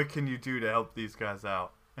 Tringa, what can you do to help these guys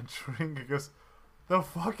out? And Tringa goes, the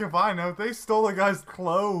fuck if I know? They stole a guy's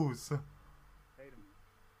clothes. Hate him.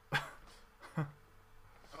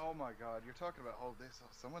 Oh my god, you're talking about this.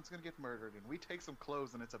 Someone's gonna get murdered, and we take some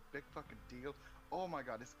clothes, and it's a big fucking deal. Oh my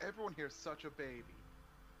god, is everyone here such a baby?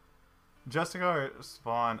 Justicar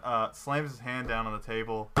Spawn slams his hand down on the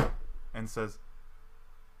table and says,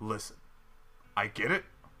 listen, I get it.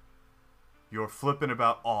 You're flipping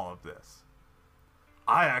about all of this.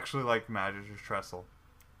 I actually like Magister Trestle.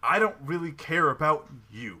 I don't really care about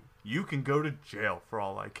you. You can go to jail for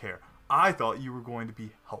all I care. I thought you were going to be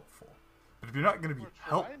helpful. But if you're not going to be We're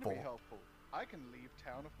trying to helpful... be helpful. I can leave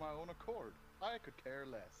town of my own accord. I could care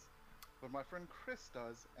less. But my friend Chris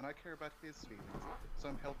does, and I care about his feelings. So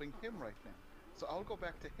I'm helping him right now. So I'll go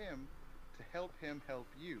back to him to help him help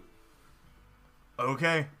you.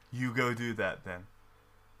 Okay, you go do that then.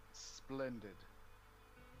 Splendid.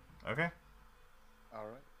 Okay.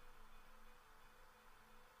 Alright.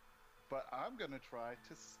 But I'm gonna try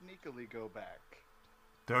to sneakily go back.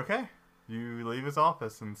 Okay. You leave his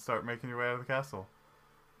office and start making your way out of the castle.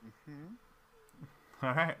 Mm-hmm.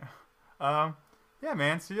 Alright. Yeah,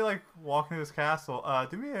 man, so you're like walking to this castle.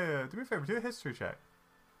 Do me a favor, do a history check.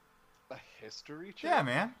 A history check? Yeah,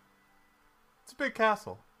 man. It's a big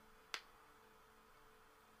castle.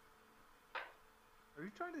 Are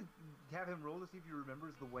you trying to have him roll to see if he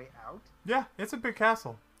remembers the way out? Yeah, it's a big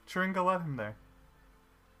castle. Chiringa led him there.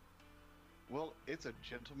 Well, it's a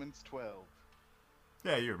gentleman's 12.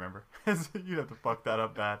 Yeah, you remember. You'd have to fuck that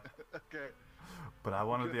up bad. Okay. But I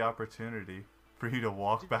wanted Good. the opportunity for you to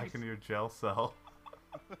walk back into your jail cell.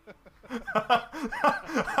 This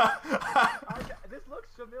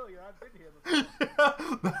looks familiar. I've been here before.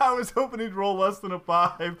 Yeah, I was hoping he'd roll less than a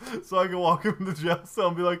 5 so I could walk him in the jail cell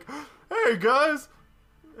and be like, hey guys,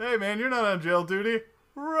 hey man, you're not on jail duty.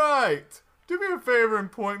 Right. Do me a favor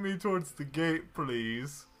and point me towards the gate,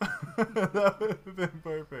 please. That would have been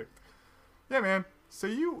perfect. Yeah, man. So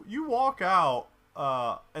you walk out,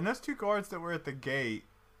 and those 2 guards that were at the gate,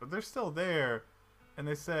 they're still there, and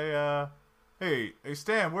they say, hey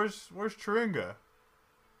Stan, where's Chiringa?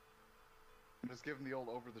 I'm just giving the old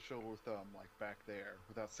over-the-shoulder thumb, like back there,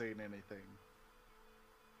 without saying anything.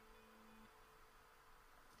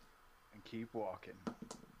 And keep walking.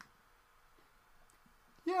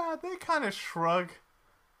 Yeah, they kind of shrug,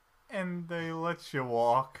 and they let you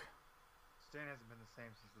walk. Stan hasn't been the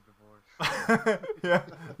same since the divorce.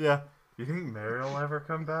 yeah. You think Mary will ever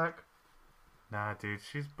come back? Nah, dude,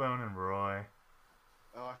 she's boning Roy.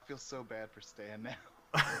 Oh, I feel so bad for Stan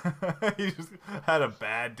now. He just had a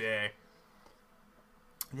bad day.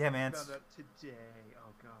 Yeah, man. Found out today.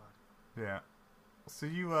 Oh god. Yeah. So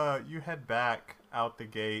you head back out the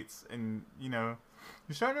gates, and you're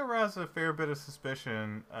starting to arouse a fair bit of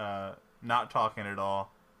suspicion. Not talking at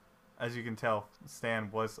all, as you can tell. Stan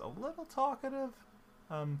was a little talkative,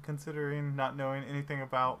 considering not knowing anything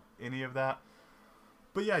about any of that.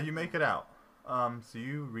 But yeah, you make it out. So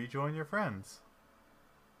you rejoin your friends.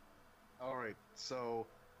 Alright, so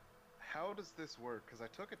how does this work? Because I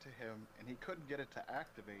took it to him and he couldn't get it to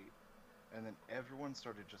activate, and then everyone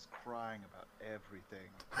started just crying about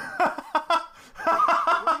everything. I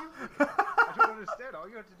don't understand. All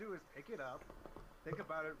you have to do is pick it up, think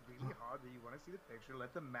about it really hard that you want to see the picture,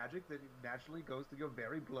 let the magic that naturally goes through your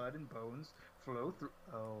very blood and bones flow through.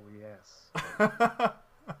 Oh, yes.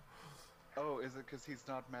 Oh, is it because he's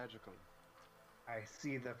not magical? I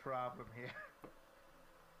see the problem here.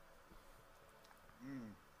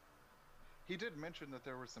 He did mention that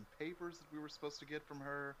there were some papers that we were supposed to get from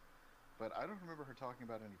her, but I don't remember her talking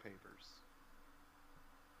about any papers.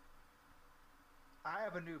 I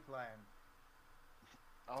have a new plan.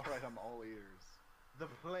 Alright, I'm all ears. The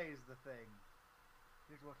play's the thing.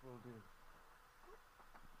 Here's what we'll do.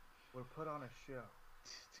 We'll put on a show.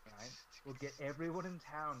 Right? We'll get everyone in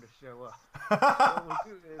town to show up. What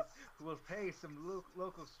we'll do is we'll pay some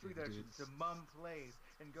local street urchins to mum plays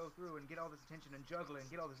and go through and get all this attention and juggle and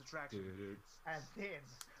get all this attraction. And then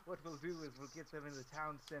what we'll do is we'll get them in the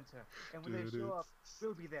town center. And when they show up,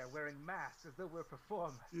 we'll be there wearing masks as though we're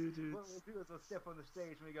performers. What we'll do is we'll step on the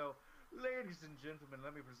stage and we go, ladies and gentlemen,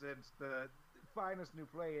 let me present the finest new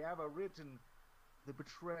play ever written, The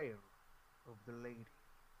Betrayal of the Lady.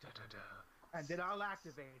 And then I'll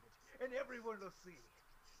activate it, and everyone will see it.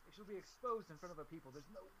 It shall be exposed in front of the people.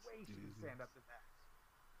 There's no way she can stand up to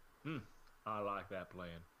that. I like that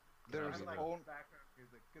plan. There's I like own... the background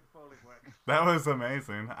music. Good Foley work. That was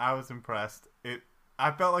amazing. I was impressed.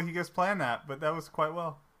 I felt like you guys planned that, but that was quite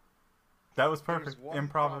well. That was perfect. There's one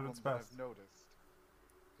Improv problem at its that best. I've noticed.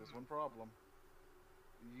 There's one problem.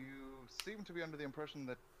 You seem to be under the impression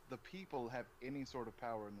that the people have any sort of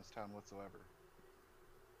power in this town whatsoever.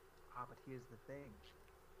 Ah, but here's the thing.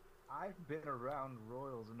 I've been around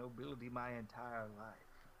royals and nobility my entire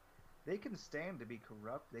life. They can stand to be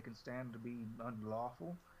corrupt, they can stand to be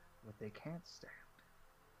unlawful. What they can't stand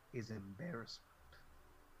is embarrassment.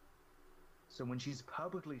 So when she's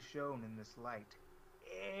publicly shown in this light,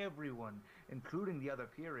 everyone, including the other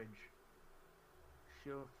peerage,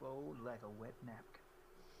 she'll fold like a wet napkin.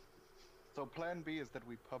 So plan B is that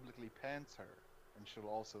we publicly pants her. and she'll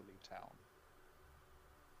also leave town.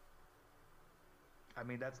 I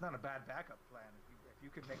mean, that's not a bad backup plan if you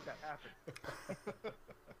can make that happen.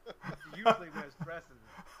 She usually wears dresses.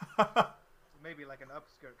 Maybe like an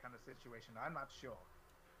upskirt kind of situation. I'm not sure.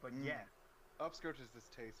 But yeah, Upskirt is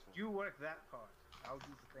distasteful. you work that part. I'll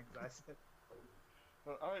do the things I said.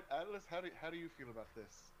 But all right, Atlas, how do you feel about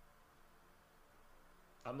this?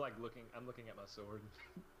 I'm looking at my sword,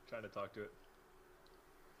 trying to talk to it.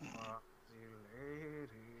 See you later.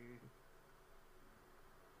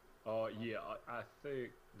 Oh yeah, I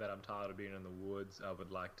think that I'm tired of being in the woods. I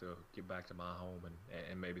would like to get back to my home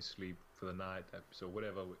and maybe sleep for the night. So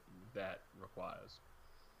whatever that requires.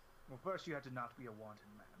 Well, first you have to not be a wanted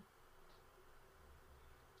man.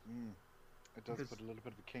 It does Because- put a little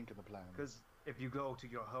bit of a kink in the plan. Because if you go to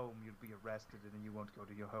your home, you'll be arrested, and then you won't go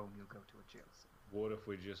to your home. You'll go to a jail cell. What if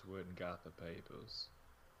we just went and got the papers?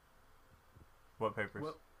 What papers?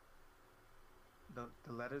 Well,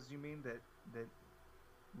 the letters you mean that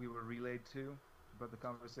we were relayed to about the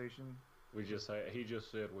conversation? He just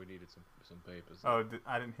said we needed some papers. Oh,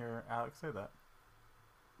 I didn't hear Alex say that.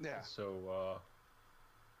 Yeah. So I'll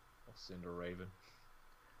send a raven.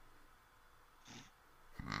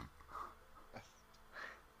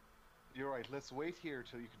 You're right. Let's wait here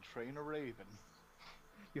till you can train a raven.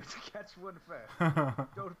 You have to catch one first.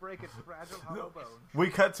 Don't break its fragile hollow bones. We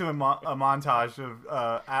cut to a montage of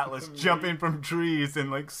Atlas jumping from trees and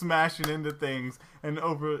like smashing into things, and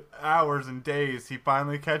over hours and days he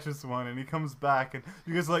finally catches one and he comes back and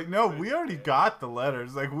you guys are like, no, we already got the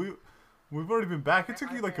letters. Like we've already been back. It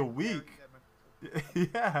took you like a week.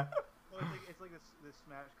 Yeah. Well, it's like this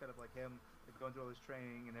smash cut of like him like, going through all this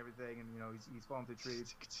training and everything, and you know he's falling through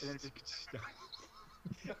trees, and then it just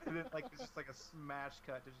and then like it's just like a smash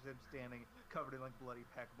cut to just him standing covered in like bloody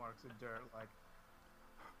peck marks and dirt. Like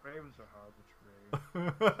ravens are hard to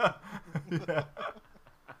train. Yeah.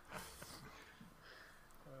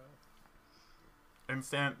 And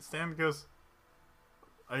Stan goes,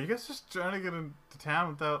 are you guys just trying to get into town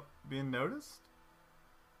without being noticed?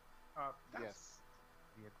 That's Yes.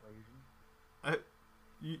 the equation.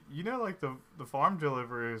 You know, like the farm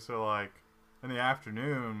deliveries are like in the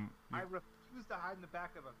afternoon. I refuse to hide in the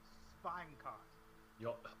back of a spine cart.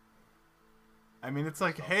 Yo, I mean, it's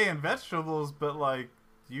like hay and vegetables, but like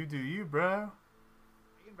you do you, bro.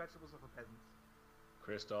 Eating vegetables are for peasants.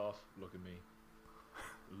 Kristoff, look at me.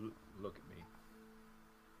 Look at me.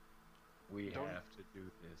 We Don't- have to do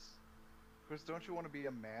this. Chris, don't you want to be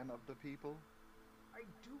a man of the people? I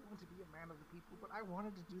do want to be a man of the people, but I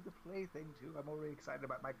wanted to do the play thing too. I'm already excited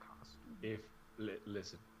about my costume.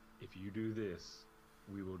 Listen, if you do this,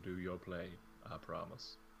 we will do your play. I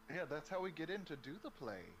promise. Yeah, that's how we get in to do the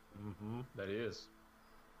play. Mm-hmm. That is.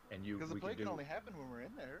 And Because the we play can can do, only happen when we're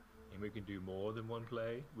in there. and we can do more than one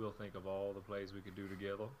play. We'll think of all the plays we could do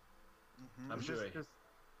together. Mm-hmm. I'm sure.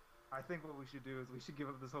 I think what we should do is we should give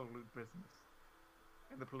up this whole loot business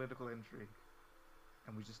and the political intrigue,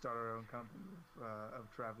 and we just start our own company of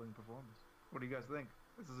traveling performers. What do you guys think?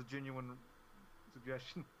 This is a genuine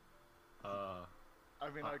suggestion. I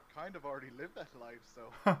mean, I kind of already lived that life, so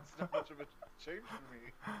it's not much of a change for me.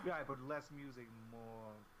 Yeah, but less music,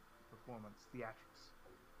 more performance, theatrics.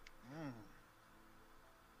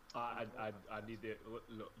 I need to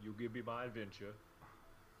look. You give me my adventure.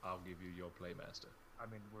 I'll give you your playmaster. I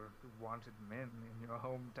mean, we're wanted men in your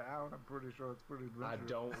hometown. I'm pretty sure it's pretty I adventurous.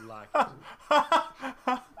 don't like it.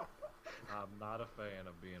 I'm not a fan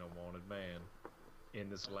of being a wanted man in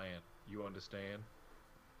this land. You understand?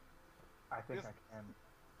 I think Yes. I can.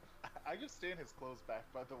 I give Stan his clothes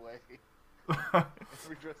back, by the way.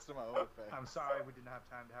 We dressed to my own effect. I'm sorry we didn't have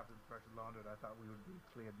time to have them freshly laundered. I thought we would be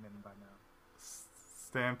cleared men by now.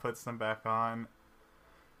 Stan puts them back on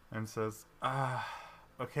and says,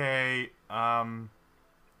 okay, I'm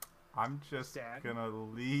just Stan? gonna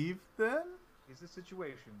leave then? Here's the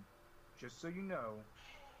situation. Just so you know,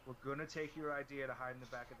 we're gonna take your idea to hide in the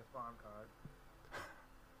back of the farm cart.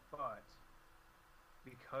 But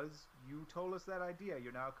because you told us that idea,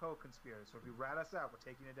 you're now a co-conspirator. So if you rat us out, we're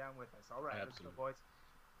taking it down with us. All right, let's go, Absolutely.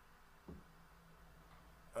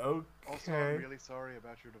 boys. Also, Okay. I'm really sorry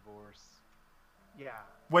about your divorce. Yeah.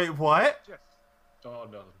 Wait, what? Just Oh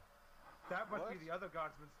no. that must What? be the other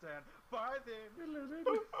guardsman stand. Bye then.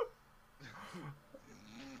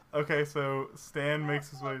 Okay, so Stan makes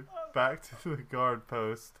his way back to the guard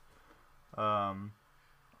post. What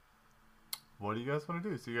do you guys want to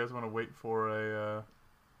do? So you guys want to wait for a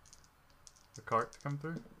cart to come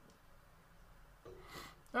through?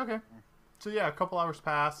 Okay. So yeah, a couple hours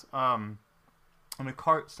pass. And a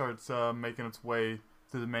cart starts making its way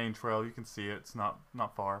through the main trail. You can see it. It's not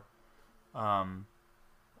far.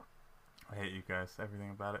 I hate you guys, everything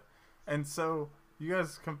about it. And so you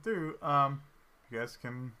guys come through. You guys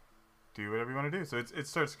can do whatever you want to do. So it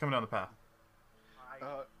starts coming down the path.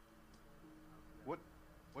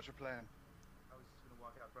 What's your plan? I was just gonna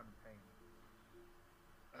walk out front and pay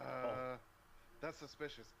him. That's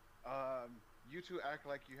suspicious. You two act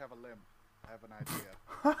like you have a limp. I have an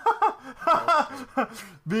idea.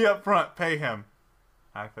 Be up front, pay him.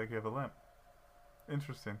 Act like you have a limp.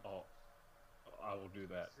 Interesting. Oh, I will do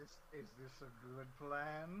that. Is this a good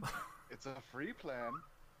plan? It's a free plan.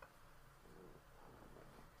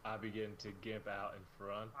 I begin to gimp out in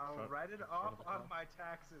front. I'll write it off on my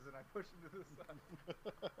taxes and I push him to the sun.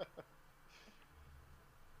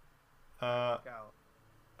 Out.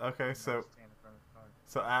 Okay, so Stand in front of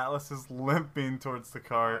the car. Atlas is limping towards the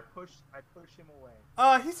car. I push him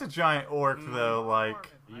away. He's a giant orc though, like. Armin,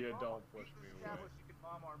 You I'm don't armed. push We me established you can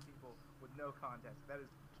bomb arm people with no contest. That is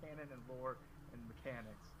canon and lore and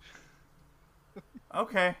mechanics.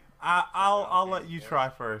 Okay, I'll let you try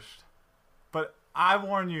first, but I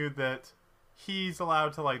warn you that he's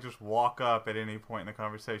allowed to like just walk up at any point in the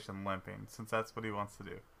conversation limping, since that's what he wants to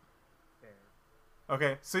do. Fair.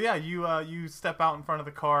 Okay, so yeah, you step out in front of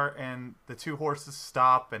the car and the two horses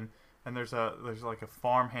stop and there's like a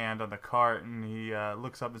farmhand on the cart and he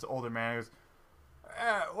looks up, this older man, and goes,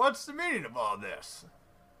 "What's the meaning of all this?"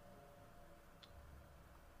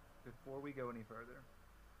 Before we go any further,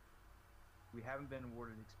 we haven't been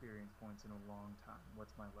awarded experience points in a long time.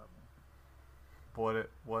 What's my level? What it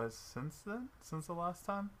was since then? Since the last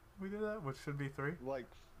time we did that? Which should be 3? Like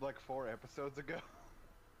 4 episodes ago.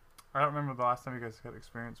 I don't remember the last time you guys got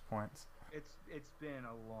experience points. It's been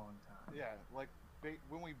a long time. Yeah, like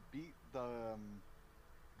when we beat the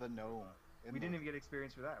gnome. We didn't even get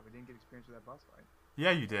experience for that. We didn't get experience for that boss fight.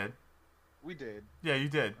 Yeah, you did. We did. Yeah, you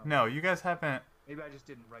did. Oh. No, you guys haven't. Maybe I just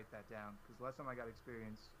didn't write that down because the last time I got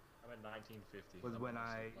experience I'm at 1950. was I'm when also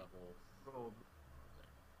I level rolled.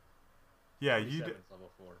 Yeah, you 47 did. is level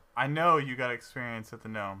 4. I know you got experience at the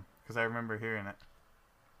gnome because I remember hearing it.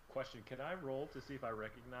 Question: can I roll to see if I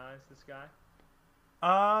recognize this guy?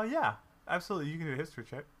 Yeah, absolutely. You can do a history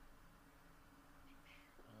check.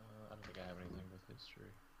 I don't think I have anything with history.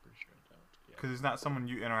 Pretty sure I don't. Yeah. Because he's not someone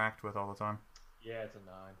you interact with all the time. Yeah, it's a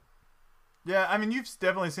 9. Yeah, I mean, you've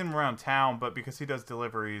definitely seen him around town, but because he does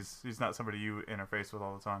deliveries, he's not somebody you interface with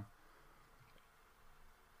all the time.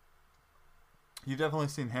 You've definitely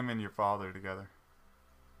seen him and your father together.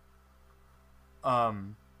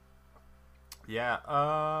 Yeah,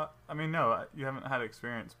 I mean, no, you haven't had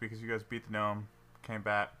experience because you guys beat the gnome, came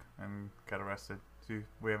back, and got arrested. So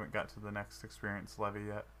we haven't got to the next experience levy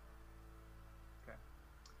yet.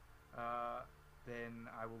 Then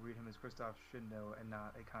I will read him as Christoph Shindo and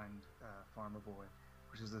not a kind farmer boy,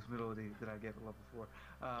 which is the ability that I get at level 4.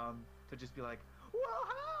 To just be like, "Well,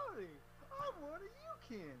 howdy, I'm one of you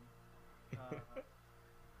kin."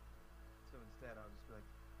 So instead, I'll just be like,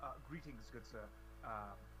 "Greetings, good sir.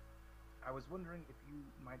 I was wondering if you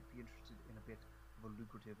might be interested in a bit of a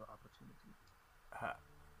lucrative opportunity."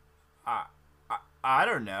 I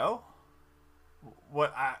don't know.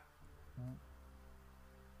 What?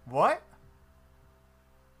 What?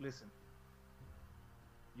 Listen,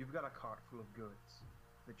 you've got a cart full of goods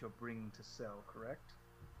that you're bringing to sell, correct?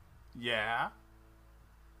 Yeah.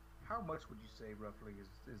 How much would you say roughly is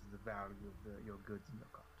the value of your goods in your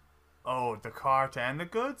cart? Oh, the cart and the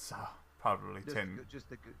goods? Probably Just 10. just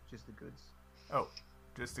the goods. Oh,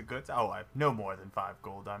 just the goods? Oh, I no more than 5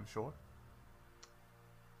 gold, I'm sure.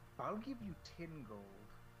 I'll give you 10 gold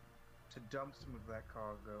to dump some of that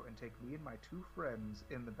cargo and take me and my 2 friends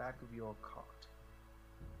in the back of your cart.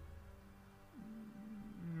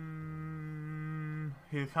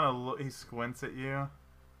 He kind of he squints at you.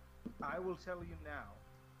 I will tell you now.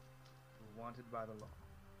 You're wanted by the law.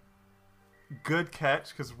 Good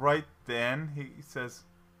catch, because right then he says,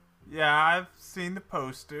 "Yeah, I've seen the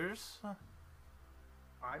posters."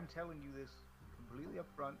 I'm telling you this completely up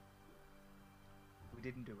front. We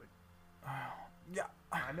didn't do it. Yeah.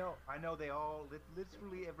 I know they all,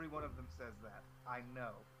 literally every one of them says that. I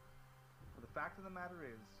know. But the fact of the matter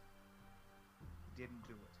is, we didn't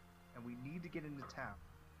do it. And we need to get into town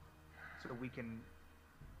so we can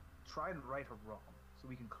try and right a wrong, so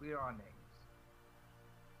we can clear our names.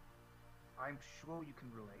 I'm sure you can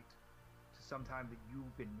relate to some time that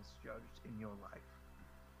you've been misjudged in your life.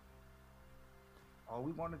 All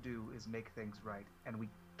we want to do is make things right, and we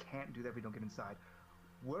can't do that if we don't get inside.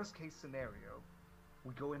 Worst case scenario,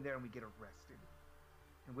 we go in there and we get arrested.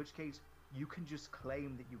 In which case, you can just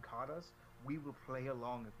claim that you caught us. We will play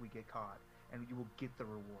along if we get caught, and you will get the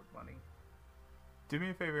reward money. Do me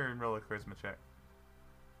a favor and roll a charisma check.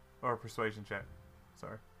 Or a persuasion check.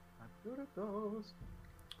 Sorry. I'm good at those.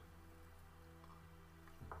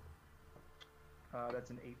 That's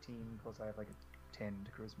an 18 plus I have like a 10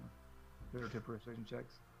 to charisma. There are two persuasion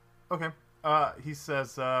checks. Okay. He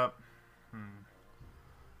says,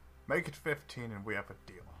 make it 15 and we have a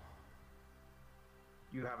deal.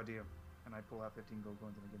 You have a deal. And I pull out 15 gold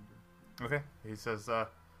coins and I give them to him. Okay. He says,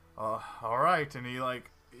 all right. And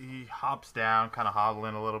he hops down, kind of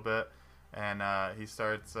hobbling a little bit. And, he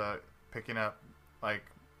starts, picking up, like,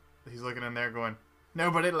 he's looking in there going,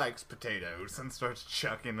 nobody likes potatoes, and starts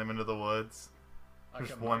chucking them into the woods. I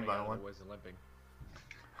Just come one running by out of one. the woods and limping.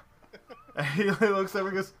 And he looks over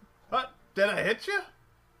and goes, what? Did I hit you?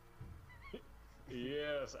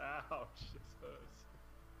 Yes, ouch. It hurts.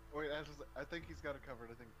 Wait, I think he's got it covered.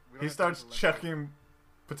 I think we don't He have starts time to limp. chucking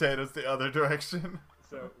potatoes the other direction.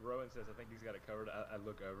 So Rowan says, I think he's got it covered. I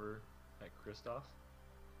look over at Kristoff.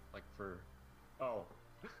 Like for... Oh.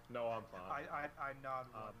 No, I'm fine. I nod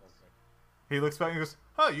I'm once. okay. He looks back and goes,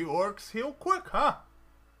 oh, you orcs heal quick, huh?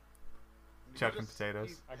 He Chucking just- potatoes.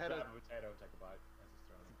 He I had, grab a, a potato and take a bite as it's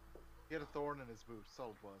thrown. he had a thorn in his boot.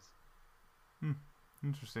 Salt was.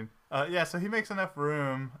 Interesting. Yeah, so he makes enough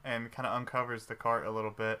room and kind of uncovers the cart a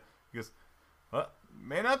little bit. He goes, well,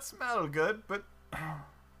 may not smell good, but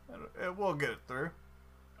we'll get it through.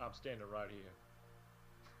 I'm standing right here.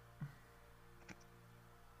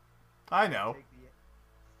 I know.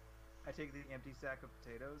 I take the empty sack of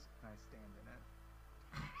potatoes and I stand in it.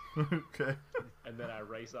 Okay. And then I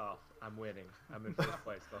race off. I'm winning. I'm in first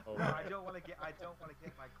place the whole No, way. I don't want to get my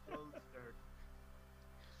clothes dirty.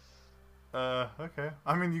 Okay.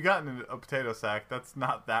 I mean, you got in a potato sack. That's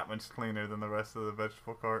not that much cleaner than the rest of the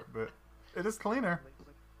vegetable cart, but it is cleaner.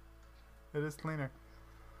 It is cleaner.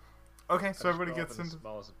 Okay, I so just everybody go off gets in into...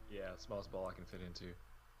 the smallest ball I can fit into.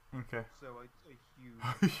 Okay. So a huge.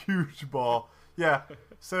 A huge ball. Yeah.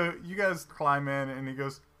 So you guys climb in, and he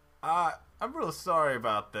goes, I'm really sorry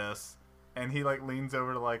about this. And he, like, leans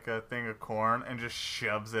over to, like, a thing of corn and just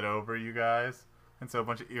shoves it over you guys. And so a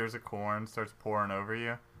bunch of ears of corn starts pouring over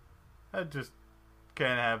you. I just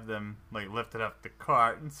can't have them, like, lifted up the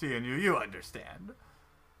cart and seeing you. You understand.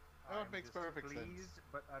 Oh, it I'm makes perfect sense. displeased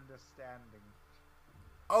but understanding.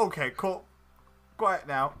 Okay, cool. Quiet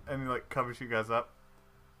now. And he, like, covers you guys up.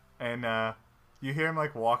 And, you hear him,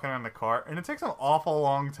 like, walking on the cart. And it takes an awful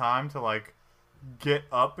long time to, like, get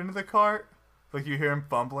up into the cart. Like, you hear him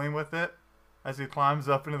fumbling with it as he climbs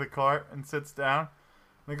up into the cart and sits down.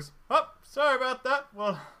 And he goes, oh, sorry about that.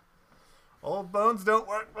 Well, old bones don't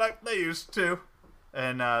work like they used to.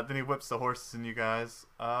 And then he whips the horses and you guys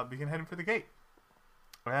begin heading for the gate.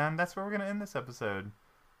 And that's where we're going to end this episode,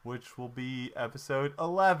 which will be episode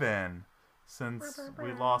 11, since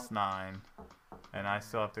we lost 9. And I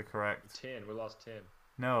still have to correct. 10. We lost 10.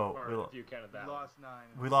 No, Or if you counted that We one. lost 9.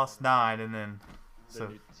 we lost 9, and then... So,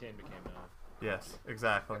 Then 10 became 9. yes,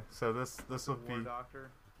 exactly. So this will War be...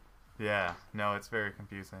 Doctor. Yeah, no, it's very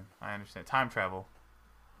confusing. I understand. Time travel.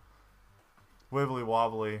 Wibbly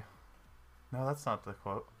wobbly. No, that's not the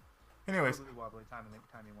quote. Anyways, Wibbly wobbly, timey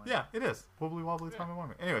wimey. yeah, it is. Wibbly wobbly, timey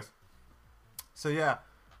wimey. Anyways, so yeah,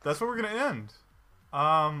 that's where we're gonna end.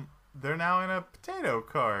 They're now in a potato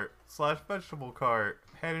cart / vegetable cart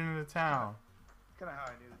heading into town. Kind of how I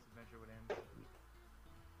knew this adventure would end.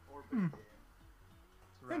 Or Hmm. big game.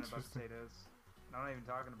 Surrounded by Interesting. potatoes. And I'm not even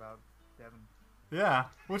talking about Devin. Yeah,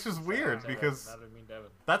 which is weird because That would mean Devin.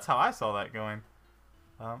 that's how I saw that going.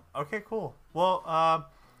 Okay, cool. Well,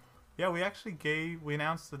 yeah, we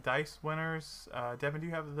announced the dice winners. Devin, do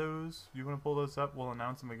you have those? You want to pull those up? We'll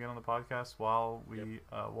announce them again on the podcast while we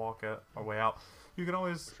walk our way out. You can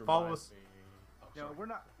always Which follow reminds us. me- oh, No,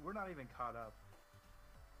 sorry. we're not even caught up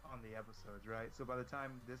on the episodes, right? So by the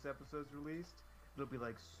time this episode's released, it'll be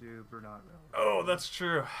like super not relevant. Oh, that's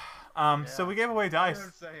true. So Yeah. we gave away You know what dice.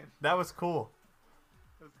 I'm saying? That was cool.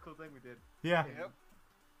 That's a cool thing we did. Yeah. Yep.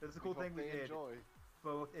 That's a cool hope thing we they did, enjoy.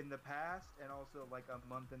 both in the past and also like a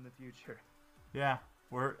month in the future. Yeah.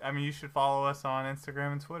 You should follow us on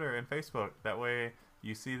Instagram and Twitter and Facebook. That way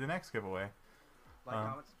you see the next giveaway. Like, Um,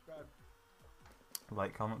 comment, subscribe.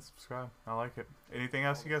 Like, comment, subscribe. I like it. Anything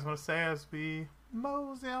else you guys want to say as we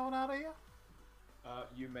mosey on out of here?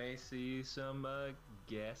 You may see some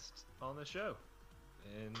guests on the show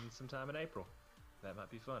in sometime in April. That might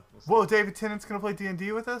be fun. We'll see. Whoa, David Tennant's gonna play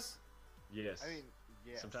D&D with us? Yes. I mean,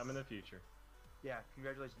 yes. Sometime in the future. Yeah,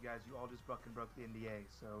 congratulations, guys. You all just fucking broke the NDA,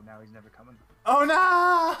 so now he's never coming. Oh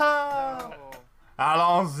no! No.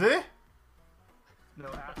 Allons-y! No,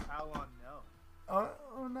 Alon, no.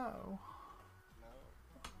 Oh no. No.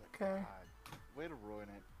 Okay. God. Way to ruin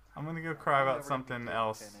it. I'm gonna go cry We're about never gonna something be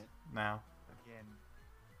else David Tennant. now. Again.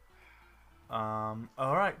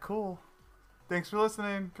 Alright, cool. Thanks for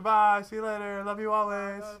listening. Goodbye. See you later. Love you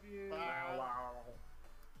always. Love you. Bye.